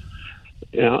silver.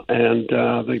 Yeah, and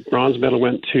the bronze medal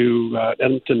went to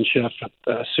Edmonton chef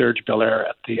Serge Belair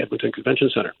at the Edmonton Convention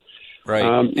Center. Right.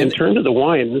 In terms of the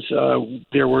wines,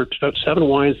 there were about 7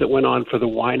 wines that went on for the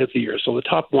wine of the year. So the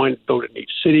top wine voted in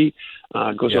each city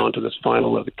goes on to this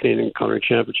final of the Canadian Culinary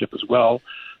Championship as well.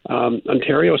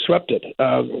 Ontario swept it.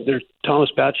 Their Thomas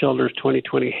Batchelder's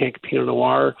 2020 Hank Pinot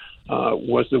Noir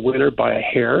was the winner by a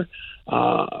hair.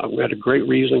 We had a great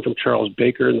Riesling from Charles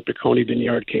Baker, and the Piconi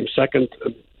Vineyard came second.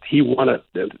 He won it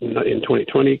in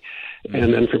 2020.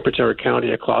 And then from Prince Edward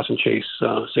County, a Claus and Chase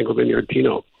single vineyard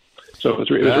Pinot. So it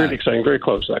was really exciting, very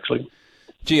close, actually.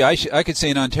 Gee, I could say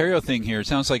an Ontario thing here. It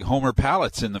sounds like Homer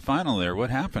Palates in the final there.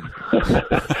 What happened?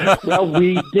 Well,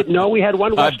 we didn't know. We had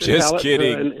one Western I'm just palate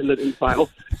kidding. In the final.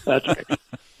 That's right.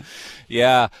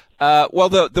 Yeah. Well,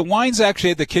 the wines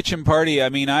actually at the kitchen party, I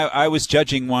mean, I was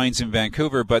judging wines in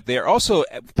Vancouver, but they're also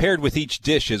paired with each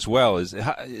dish as well. Is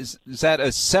that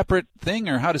a separate thing,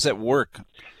 or how does that work?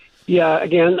 Yeah,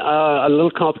 again, a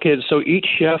little complicated. So each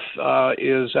chef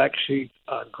is actually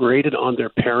graded on their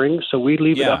pairing. So we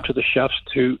leave it up to the chefs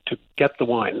to get the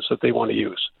wines that they want to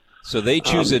use. So they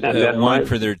choose a wine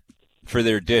for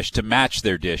their dish to match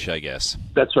their dish, I guess.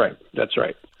 That's right.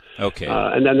 Okay.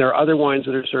 And then there are other wines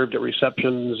that are served at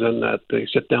receptions and that they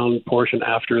sit down portion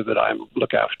after that I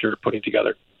look after putting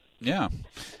together. Yeah.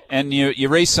 And you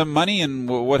raise some money, and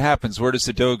what happens? Where does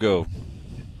the dough go?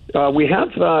 We have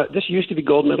this used to be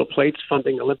gold medal plates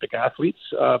funding Olympic athletes,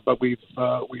 but we've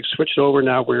switched over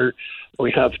now.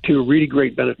 We have 2 really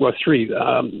great 3.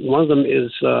 One of them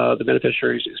is the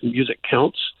beneficiaries is Music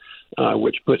Counts,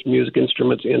 which puts music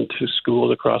instruments into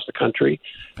schools across the country.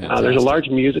 There's a large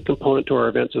music component to our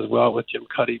events as well, with Jim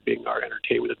Cuddy being our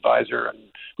entertainment advisor, and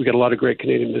we got a lot of great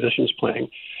Canadian musicians playing.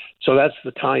 So that's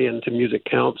the tie-in to Music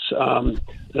Counts. An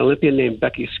Olympian named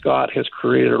Becky Scott has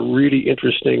created a really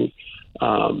interesting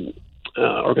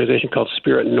organization called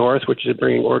Spirit North, which is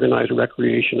bringing organized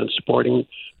recreation and sporting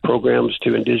programs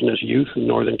to Indigenous youth in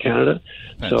Northern Canada.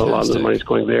 Fantastic. So a lot of the money's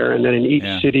going there. And then in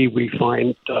each city, we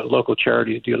find local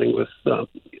charities dealing with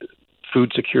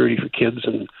food security for kids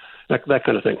and that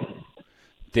kind of thing.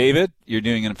 David, you're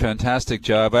doing a fantastic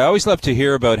job. I always love to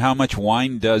hear about how much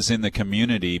wine does in the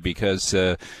community, because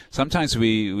sometimes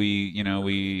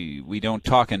we don't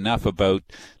talk enough about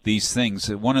these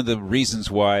things. One of the reasons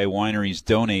why wineries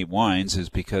donate wines is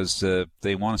because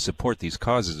they want to support these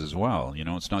causes as well. You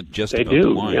know, it's not just about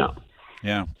the wine.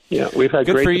 Yeah, we've had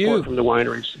Good great for support you. from the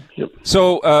wineries. Yep.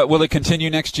 So, will it continue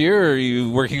next year? Or are you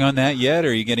working on that yet? Or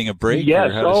are you getting a break?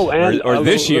 Yes. Or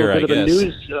this year, I guess.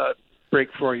 News break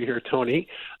for you here, Tony.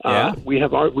 We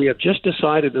have just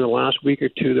decided in the last week or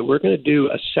two that we're going to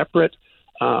do a separate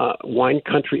wine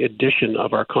country edition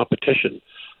of our competition.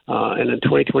 And in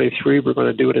 2023, we're going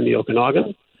to do it in the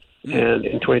Okanagan, and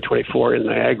in 2024 in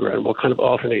Niagara, and we'll kind of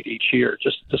alternate each year.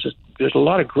 There's a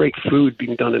lot of great food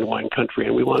being done in wine country,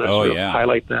 and we want to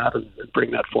highlight that and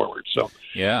bring that forward. So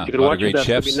you can watch that.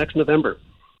 It'll be next November.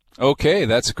 Okay,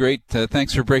 that's great.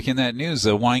 Thanks for breaking that news.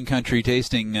 A wine country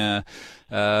tasting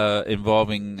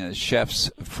involving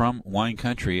chefs from wine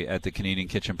country at the Canadian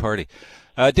Kitchen Party.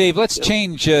 Dave, let's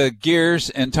change gears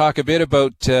and talk a bit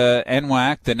about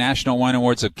NWAC, the National Wine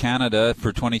Awards of Canada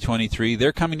for 2023.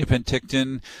 They're coming to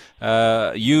Penticton.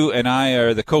 You and I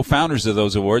are the co-founders of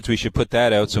those awards. We should put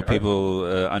that out so people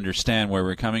understand where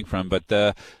we're coming from. But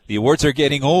the awards are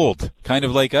getting old, kind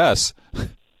of like us.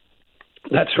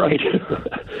 That's right.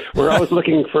 We're always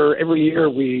looking for, every year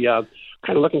we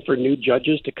kind of looking for new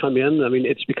judges to come in. I mean,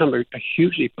 it's become a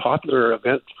hugely popular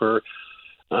event for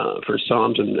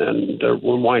somms and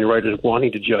wine writers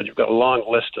wanting to judge. We've got a long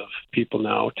list of people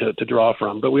now to draw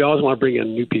from, but we always want to bring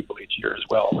in new people each year as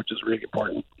well, which is really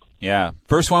important. Yeah.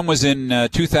 First one was in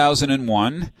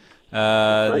 2001.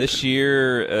 Right. This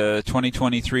year,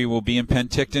 2023, will be in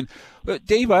Penticton.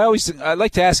 Dave, I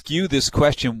like to ask you this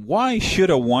question. Why should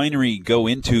a winery go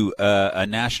into a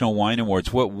National Wine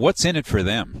Awards? What's in it for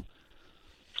them?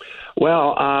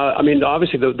 Well, I mean,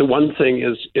 obviously the one thing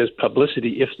is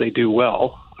publicity if they do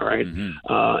well, all right? Mm-hmm.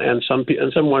 And some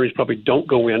wineries probably don't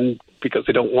go in because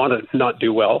they don't want to not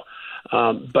do well.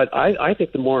 But I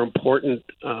think the more important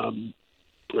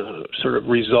sort of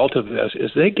result of this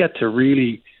is they get to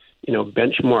really,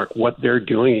 benchmark what they're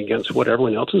doing against what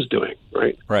everyone else is doing,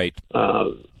 right? Right.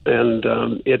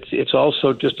 And it's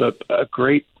also just a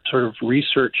great sort of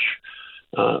research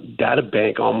data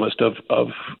bank almost of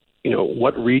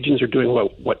what regions are doing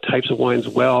what types of wines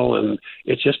well, and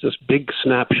it's just this big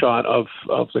snapshot of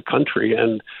the country.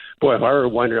 And boy, if I were a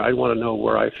winery, I'd want to know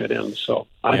where I fit in. So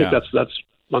I think that's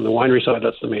on the winery side,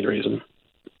 that's the main reason.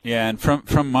 Yeah, and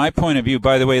from my point of view,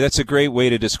 by the way, that's a great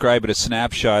way to describe it, a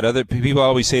snapshot. Other people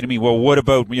always say to me, well, what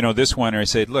about, this winery? I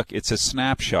say, look, it's a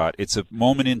snapshot. It's a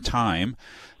moment in time.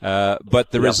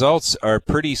 But the results are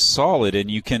pretty solid,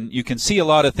 and you can see a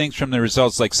lot of things from the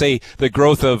results, like, say, the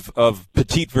growth of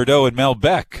Petit Verdot and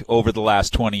Malbec over the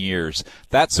last 20 years.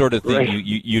 That sort of thing. Right.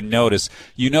 You notice.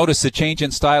 You notice the change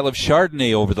in style of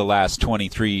Chardonnay over the last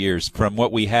 23 years from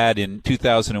what we had in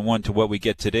 2001 to what we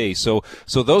get today. So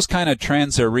those kind of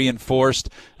trends are reinforced.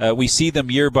 We see them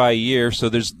year by year. So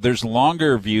there's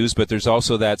longer views, but there's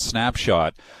also that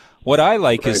snapshot. What I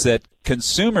like is that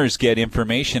consumers get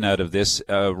information out of this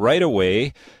right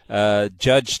away,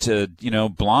 judged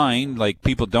blind, like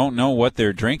people don't know what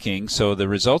they're drinking, so the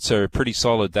results are pretty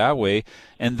solid that way.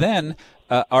 And then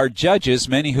our judges,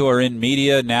 many who are in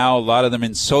media now, a lot of them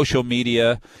in social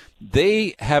media,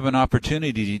 they have an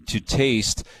opportunity to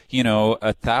taste,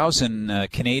 1,000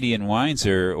 Canadian wines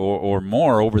or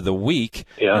more over the week.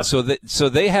 Yeah. And so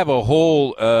they have a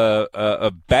whole a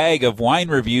bag of wine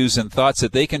reviews and thoughts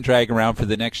that they can drag around for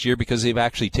the next year because they've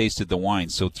actually tasted the wine.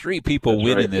 So 3 people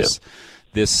win in this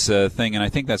thing, and I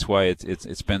think that's why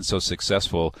it's been so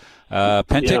successul.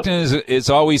 Penticton is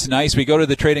always nice. We go to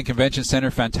the Trade and Convention Center,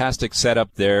 fantastic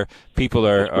setup there. People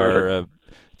are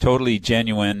totally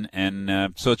genuine,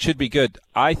 and so it should be good.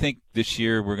 I think this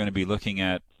year we're going to be looking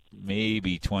at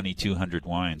maybe 2,200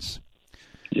 wines.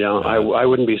 Yeah, I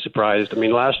wouldn't be surprised. I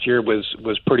mean, last year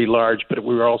was pretty large, but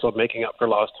we were also making up for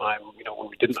lost time, when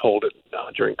we didn't hold it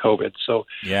during COVID. So,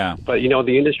 yeah. But,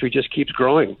 the industry just keeps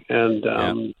growing, and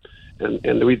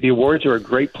the awards are a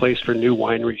great place for new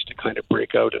wineries to kind of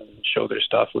break out and show their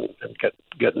stuff and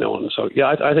get known. So,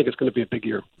 yeah, I think it's going to be a big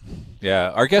year.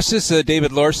 Yeah, our guest is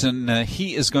David Lawson.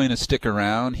 He is going to stick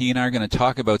around. He and I are going to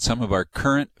talk about some of our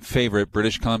current favorite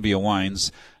British Columbia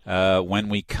wines when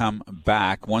we come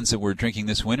back, ones that we're drinking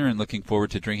this winter and looking forward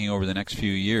to drinking over the next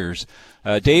few years.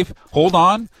 Dave, hold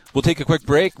on. We'll take a quick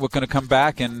break. We're going to come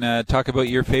back and talk about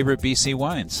your favorite BC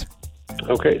wines.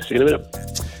 Okay, see you in a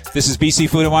minute. This is BC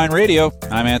Food and Wine Radio.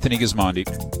 I'm Anthony Gismondi.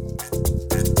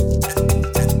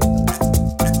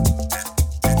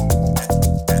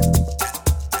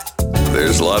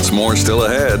 There's lots more still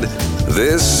ahead.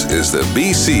 This is the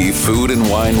BC Food and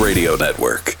Wine Radio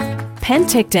Network.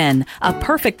 Penticton, a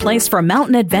perfect place for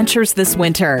mountain adventures this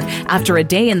winter. After a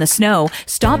day in the snow,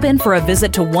 stop in for a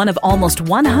visit to one of almost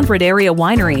 100 area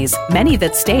wineries, many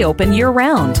that stay open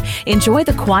year-round. Enjoy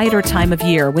the quieter time of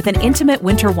year with an intimate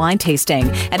winter wine tasting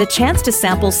and a chance to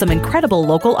sample some incredible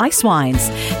local ice wines.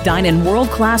 Dine in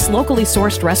world-class locally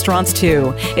sourced restaurants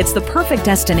too. It's the perfect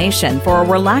destination for a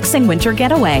relaxing winter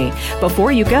getaway.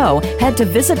 Before you go, head to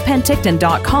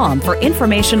visitpenticton.com for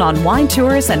information on wine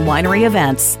tours and winery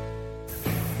events.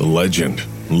 The legend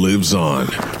lives on.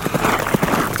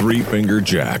 Three Finger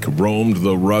Jack roamed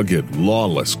the rugged,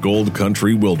 lawless Gold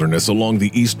Country wilderness along the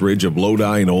east ridge of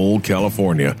Lodi in old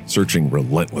California, searching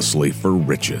relentlessly for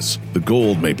riches. The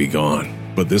gold may be gone,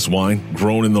 but this wine,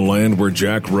 grown in the land where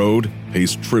Jack rode,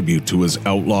 pays tribute to his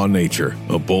outlaw nature.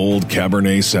 A bold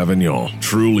Cabernet Sauvignon,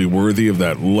 truly worthy of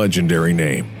that legendary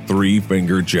name. Three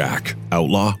Finger Jack,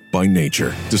 outlaw by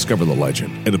nature. Discover the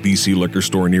legend at a BC liquor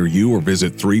store near you or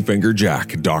visit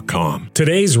threefingerjack.com.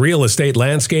 Today's real estate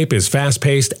landscape is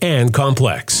fast-paced and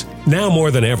complex. Now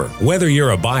more than ever, whether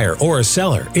you're a buyer or a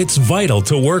seller, it's vital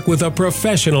to work with a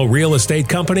professional real estate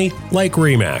company like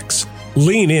RE/MAX.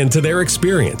 Lean into their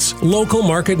experience, local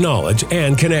market knowledge,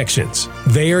 and connections.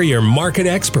 They are your market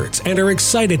experts and are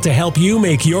excited to help you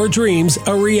make your dreams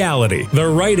a reality. The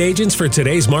right agents for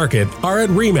today's market are at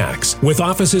RE/MAX, with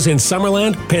offices in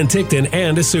Summerland, Penticton,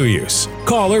 and Osoyoos.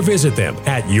 Call or visit them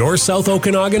at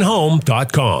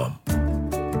yoursouthokenoghanhome.com.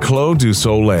 Clos du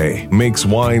Soleil makes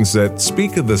wines that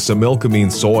speak of the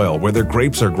Similkameen soil where their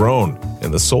grapes are grown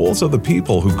and the souls of the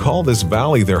people who call this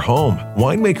valley their home.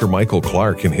 Winemaker Michael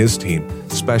Clark and his team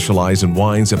specialize in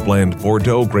wines that blend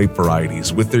Bordeaux grape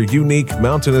varieties with their unique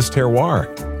mountainous terroir.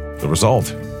 The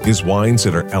result is wines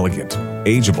that are elegant,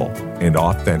 ageable, and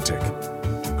authentic.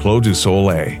 Clos du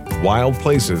Soleil, wild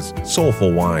places,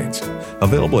 soulful wines.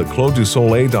 Available at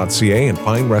closdusoleil.ca and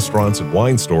fine restaurants and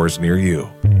wine stores near you.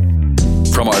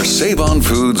 From our Save On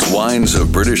Foods Wines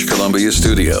of British Columbia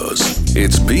studios,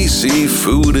 it's BC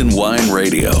Food and Wine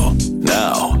Radio.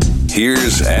 Now,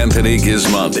 here's Anthony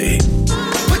Gismondi.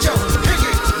 Put your pinky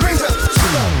rings up to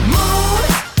the moon.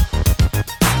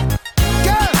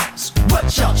 Girls,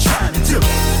 what y'all trying to do?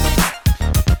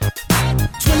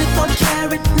 24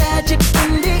 karat magic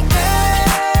in the air.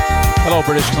 Hello,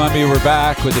 British Columbia. We're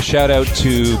back with a shout-out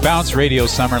to Bounce Radio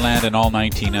Summerland and all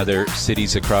 19 other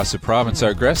cities across the province.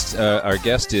 Our guest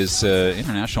is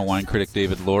international wine critic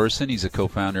David Lorison. He's a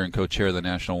co-founder and co-chair of the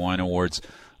National Wine Awards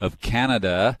of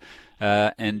Canada.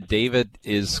 And David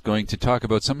is going to talk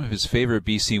about some of his favorite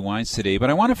BC wines today. But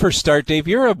I want to first start, Dave,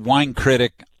 you're a wine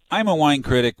critic. I'm a wine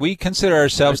critic. We consider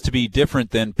ourselves to be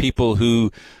different than people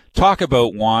who talk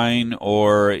about wine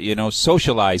or,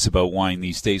 socialize about wine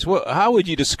these days. How would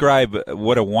you describe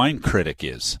what a wine critic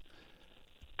is?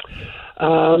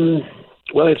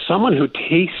 Well, it's someone who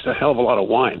tastes a hell of a lot of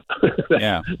wine.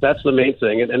 Yeah. That's the main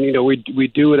thing. And we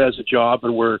do it as a job,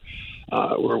 and we're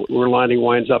lining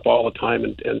wines up all the time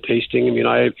and tasting. I mean,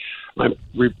 I'm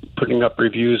putting up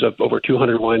reviews of over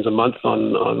 200 wines a month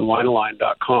on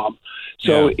wineline.com.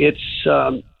 So it's,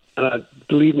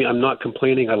 believe me, I'm not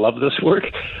complaining. I love this work,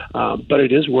 but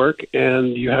it is work,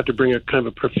 and you have to bring a kind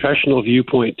of a professional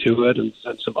viewpoint to it and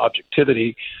some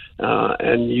objectivity.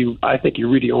 And I think you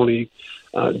really only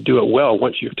do it well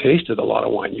once you've tasted a lot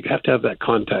of wine. You have to have that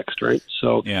context, right?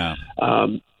 So, yeah.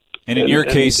 And in your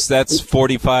case, that's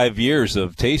 45 years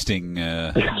of tasting,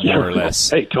 more or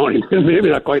less. Hey, Tony, maybe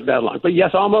not quite that long, but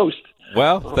yes, almost.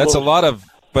 Well, that's a lot of,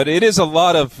 but it is a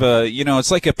lot of,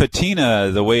 it's like a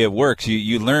patina, the way it works.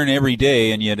 You learn every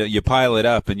day, and you pile it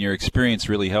up, and your experience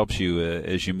really helps you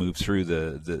as you move through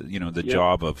the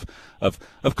job of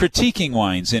critiquing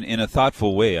wines in a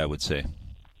thoughtful way, I would say.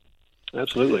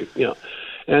 Absolutely, yeah.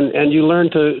 And you learn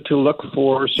to look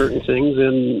for certain things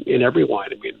in every wine.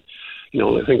 I mean,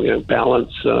 I think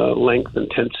balance, length,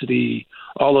 intensity,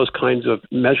 all those kinds of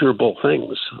measurable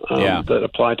things that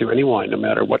apply to any wine, no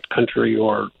matter what country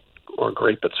or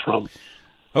grape it's from.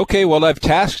 Okay, well, I've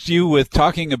tasked you with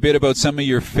talking a bit about some of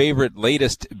your favorite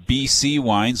latest BC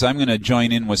wines. I'm going to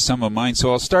join in with some of mine,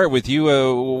 so I'll start with you.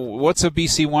 What's a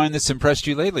BC wine that's impressed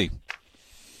you lately?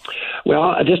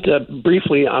 Well, just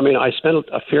briefly, I mean, I spent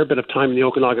a fair bit of time in the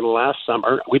Okanagan last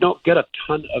summer. We don't get a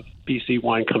ton of BC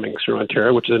wine coming through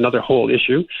Ontario, which is another whole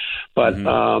issue. But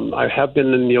I have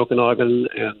been in the Okanagan,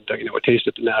 and I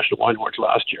tasted the National Wine Awards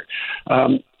last year.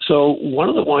 So one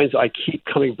of the wines I keep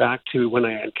coming back to when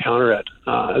I encounter it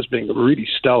as being really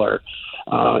stellar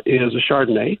is a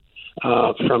Chardonnay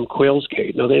from Quails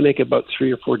Gate. Now, they make about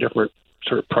 3 or 4 different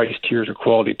sort of price tiers or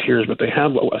quality tiers, but they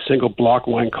have a single block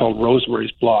wine called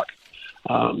Rosemary's Block.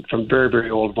 From very,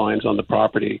 very old vines on the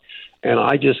property. And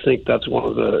I just think that's one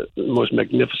of the most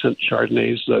magnificent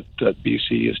Chardonnays that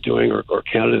BC is doing or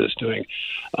Canada is doing.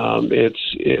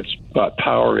 It's got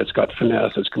power, it's got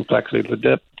finesse, it's complexity.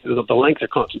 The length or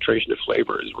concentration of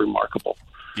flavor is remarkable.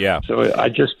 Yeah. So I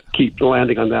just keep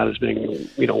landing on that as being,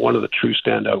 one of the true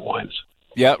standout wines.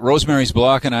 Yeah, Rosemary's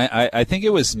Block, and I think it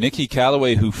was Nikki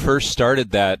Callaway who first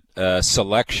started that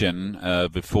selection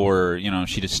before,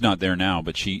 she's not there now,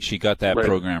 but she got that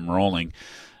program rolling.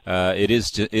 It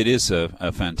is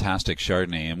a fantastic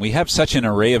Chardonnay, and we have such an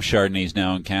array of Chardonnays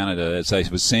now in Canada, as I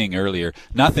was saying earlier,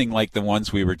 nothing like the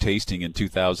ones we were tasting in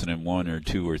 2001 or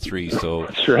 2 or 3. So,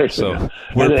 that's right. So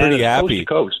we're pretty happy.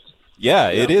 Coast to coast. Yeah,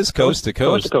 it is coast to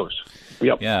coast. Coast to coast.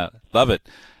 Yep. Yeah, love it.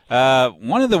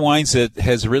 One of the wines that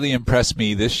has really impressed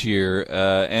me this year,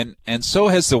 and so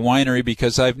has the winery,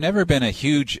 because I've never been a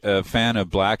huge fan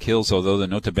of Black Hills, although the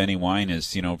Nota Bene wine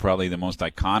is, probably the most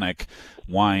iconic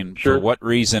wine. Sure. For what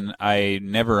reason, I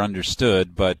never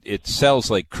understood, but it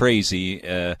sells like crazy,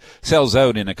 sells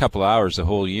out in a couple hours the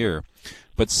whole year.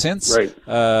 But since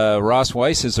Ross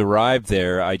Weiss has arrived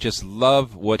there, I just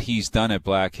love what he's done at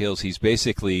Black Hills. He's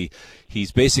basically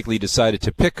decided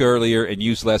to pick earlier and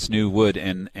use less new wood,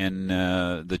 and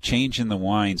the change in the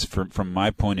wines, from my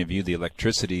point of view, the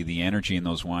electricity, the energy in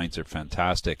those wines are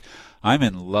fantastic. I'm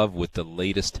in love with the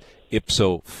latest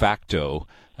Ipso Facto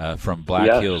from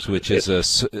Black Hills, which is a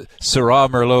Syrah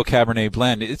Merlot Cabernet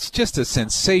blend. It's just a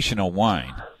sensational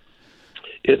wine.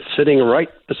 It's sitting right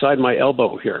beside my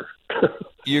elbow here.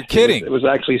 You're kidding. It was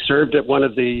actually served at one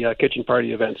of the kitchen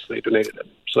party events. They donated it.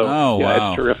 So,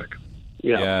 wow. It's terrific.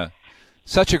 Yeah.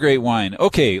 Such a great wine.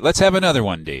 Okay, let's have another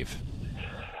one, Dave.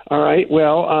 All right.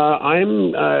 Well,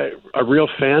 I'm a real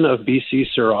fan of BC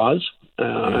Syrahs.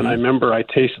 And I remember I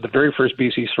tasted the very first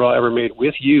BC Syrah ever made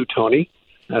with you, Tony,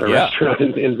 at a restaurant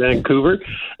in Vancouver.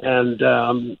 And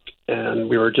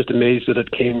we were just amazed that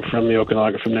it came from the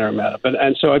Okanagan, from Naramata.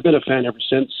 And so I've been a fan ever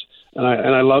since. And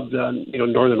I love the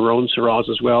Northern Rhone Syrahs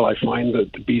as well. I find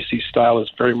that the BC style is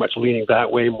very much leaning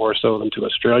that way more so than to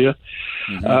Australia.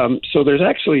 Mm-hmm. So there's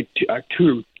actually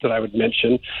two that I would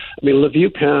mention. I mean, Le Vieux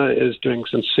Pin is doing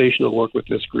sensational work with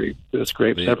this grape.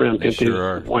 Séverin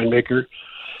Pinté winemaker.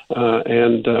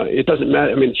 And it doesn't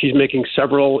matter. I mean, she's making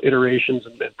several iterations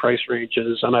and price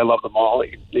ranges, and I love them all.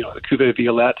 The Cuvée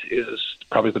Violette is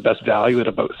probably the best value at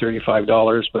about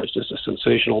 $35, but it's just a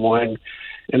sensational wine.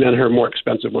 And then her more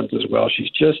expensive ones as well. She's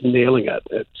just nailing it.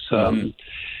 It's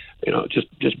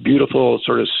just beautiful,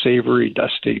 sort of savory,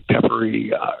 dusty,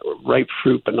 peppery, ripe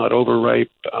fruit but not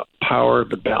overripe. Power,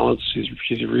 the balance.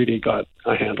 She's really got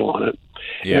a handle on it.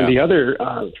 Yeah. And the other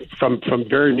from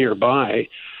very nearby.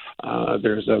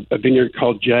 There's a vineyard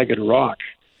called Jagged Rock,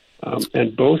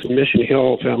 and both Mission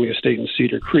Hill Family Estate and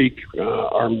Cedar Creek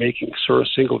are making sort of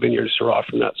single vineyard Syrah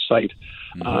from that site,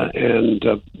 and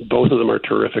both of them are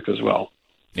terrific as well.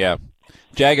 Yeah,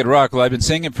 Jagged Rock. Well, I've been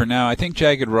saying it for now. I think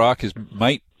Jagged Rock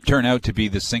might turn out to be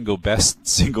the single best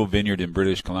single vineyard in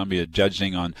British Columbia,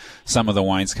 judging on some of the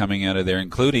wines coming out of there,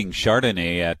 including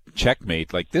Chardonnay at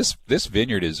Checkmate. Like this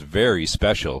vineyard is very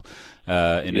special.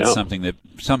 And it's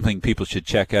something people should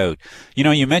check out.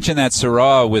 You mentioned that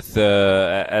Syrah with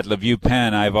at Le Vieux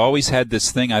Pin. I've always had this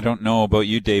thing. I don't know about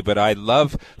you, Dave, but I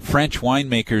love French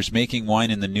winemakers making wine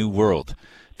in the New World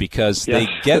because they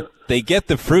get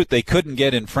the fruit they couldn't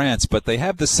get in France, but they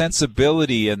have the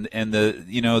sensibility and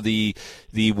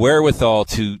the wherewithal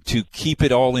to keep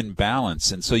it all in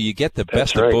balance, and so you get the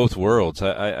best of both worlds.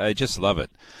 I just love it.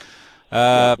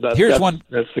 Here's one.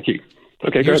 That's the key.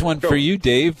 Okay, here's one for you,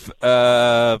 Dave.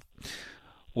 What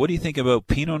do you think about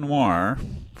Pinot Noir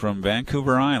from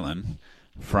Vancouver Island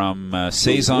from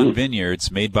Saison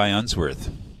Vineyards made by Unsworth?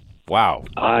 Wow.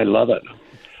 I love it.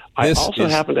 I also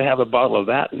happen to have a bottle of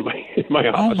that in my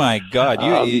office. Oh, my God.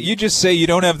 You just say you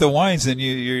don't have the wines and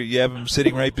you have them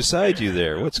sitting right beside you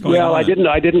there. What's going on? Well,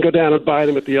 I didn't go down and buy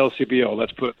them at the LCBO.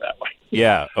 Let's put it that way.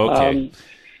 Yeah, okay.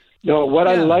 What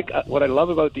I love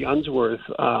about the Unsworth,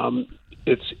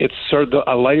 it's sort of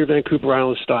a lighter Vancouver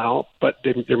Island style, but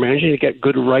they're managing to get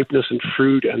good ripeness and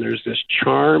fruit, and there's this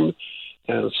charm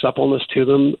and suppleness to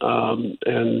them,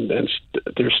 and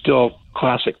they're still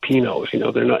classic Pinots.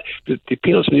 They're not the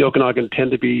Pinots from the Okanagan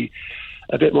tend to be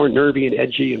a bit more nervy and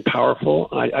edgy and powerful.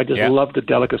 I just love the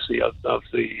delicacy of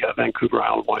the Vancouver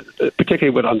Island wine,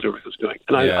 particularly what Unsworth is doing.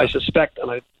 And I suspect,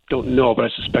 and I don't know, but I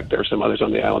suspect there are some others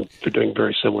on the island that are doing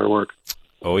very similar work.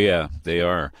 Oh yeah, they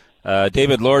are.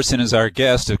 David Lorison is our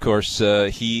guest. Of course,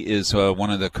 he is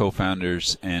one of the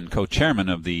co-founders and co-chairman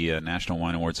of the National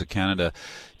Wine Awards of Canada.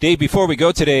 Dave, before we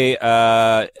go today,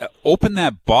 Open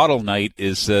That Bottle Night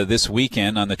is this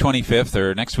weekend on the 25th,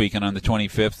 or next weekend on the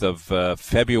 25th of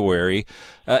February.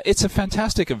 It's a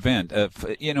fantastic event.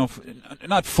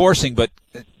 Not forcing, but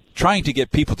trying to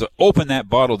get people to open that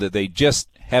bottle that they just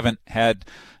haven't had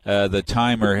the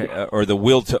time or the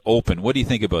will to open. What do you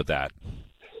think about that?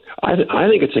 I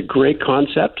think it's a great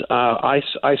concept. I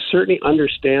certainly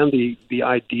understand the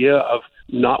idea of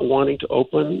not wanting to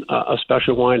open a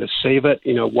special wine, to save it.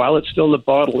 While it's still in the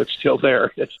bottle, it's still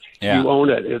there. You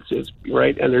own it. It's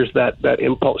right, and there's that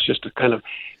impulse just to kind of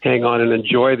hang on and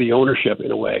enjoy the ownership in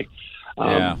a way.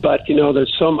 But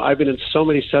there's I've been in so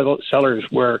many cellars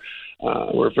where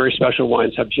very special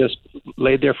wines have just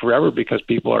laid there forever because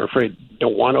people are afraid,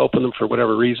 don't want to open them for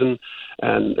whatever reason,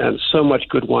 and so much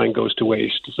good wine goes to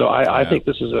waste. So I think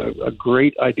this is a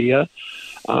great idea.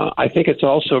 I think it's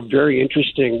also very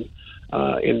interesting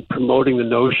in promoting the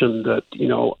notion that,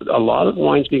 a lot of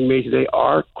wines being made today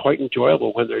are quite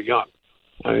enjoyable when they're young.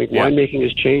 I think winemaking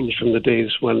has changed from the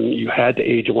days when you had to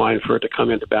age a wine for it to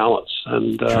come into balance.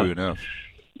 And true enough.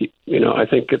 I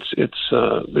think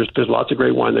there's lots of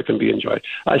great wine that can be enjoyed.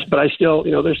 But I still,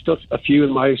 there's still a few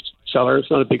in my cellar.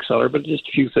 It's not a big cellar, but just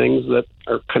a few things that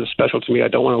are kind of special to me I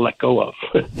don't want to let go of.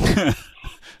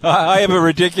 I have a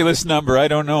ridiculous number. I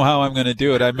don't know how I'm going to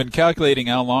do it. I've been calculating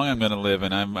how long I'm going to live,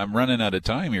 and I'm running out of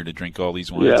time here to drink all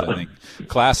these wines. I think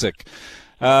classic.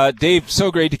 Dave, so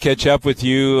great to catch up with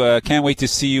you. Can't wait to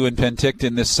see you in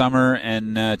Penticton this summer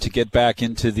and to get back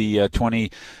into the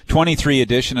 2023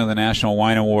 edition of the National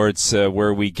Wine Awards,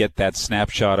 where we get that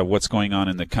snapshot of what's going on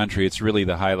in the country. It's really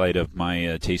the highlight of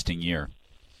my tasting year.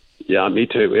 Yeah, me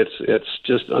too. It's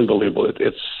just unbelievable.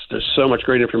 There's so much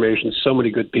great information, so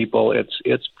many good people.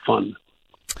 It's fun.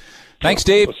 Thanks,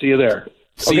 Dave. We'll see you there.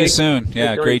 See you soon.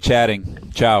 Yeah, great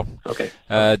chatting. Ciao. Okay.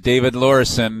 David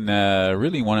Lorison,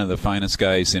 really one of the finest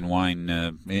guys in wine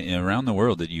around the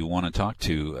world that you want to talk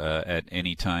to at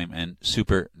any time, and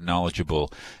super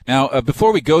knowledgeable. Now,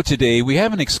 before we go today, we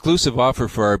have an exclusive offer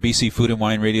for our BC Food and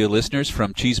Wine Radio listeners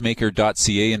from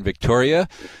cheesemaker.ca in Victoria.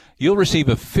 you'll receive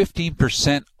a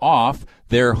 15% off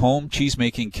their home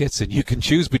cheese-making kits, and you can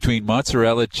choose between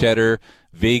mozzarella, cheddar,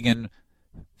 vegan,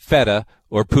 feta,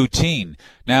 or poutine.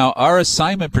 Now, our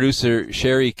assignment producer,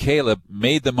 Sherry Caleb,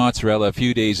 made the mozzarella a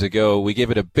few days ago. We gave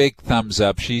it a big thumbs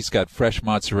up. She's got fresh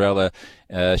mozzarella.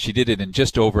 She did it in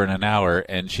just over an hour,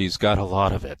 and she's got a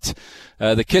lot of it.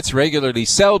 The kits regularly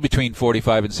sell between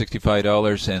 $45 and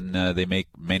 $65, and they make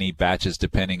many batches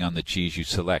depending on the cheese you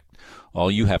select. All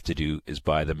you have to do is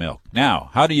buy the milk.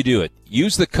 Now, how do you do it?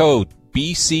 Use the code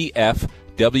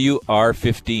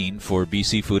BCFWR15 for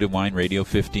BC Food and Wine Radio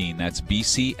 15. That's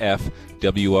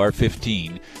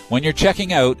BCFWR15 when you're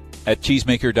checking out at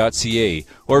cheesemaker.ca,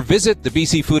 or visit the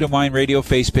BC Food and Wine Radio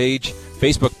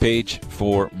Facebook page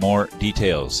for more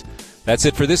details. That's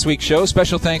it for this week's show.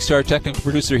 Special thanks to our technical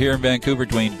producer here in Vancouver,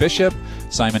 Dwayne Bishop,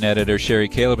 Simon editor Sherry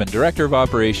Caleb, and director of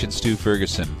operations Stu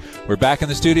Ferguson. We're back in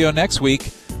the studio next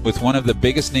week with one of the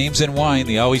biggest names in wine,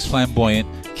 the always flamboyant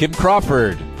Kim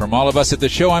Crawford. From all of us at the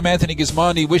show, I'm Anthony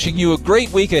Gismondi, wishing you a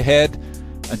great week ahead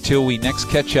until we next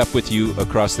catch up with you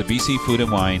across the BC Food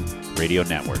and Wine Radio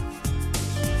Network.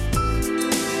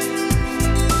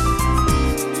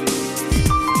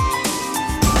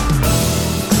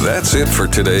 That's it for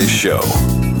today's show.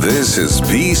 This is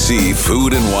BC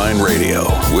Food and Wine Radio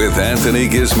with Anthony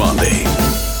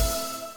Gismondi.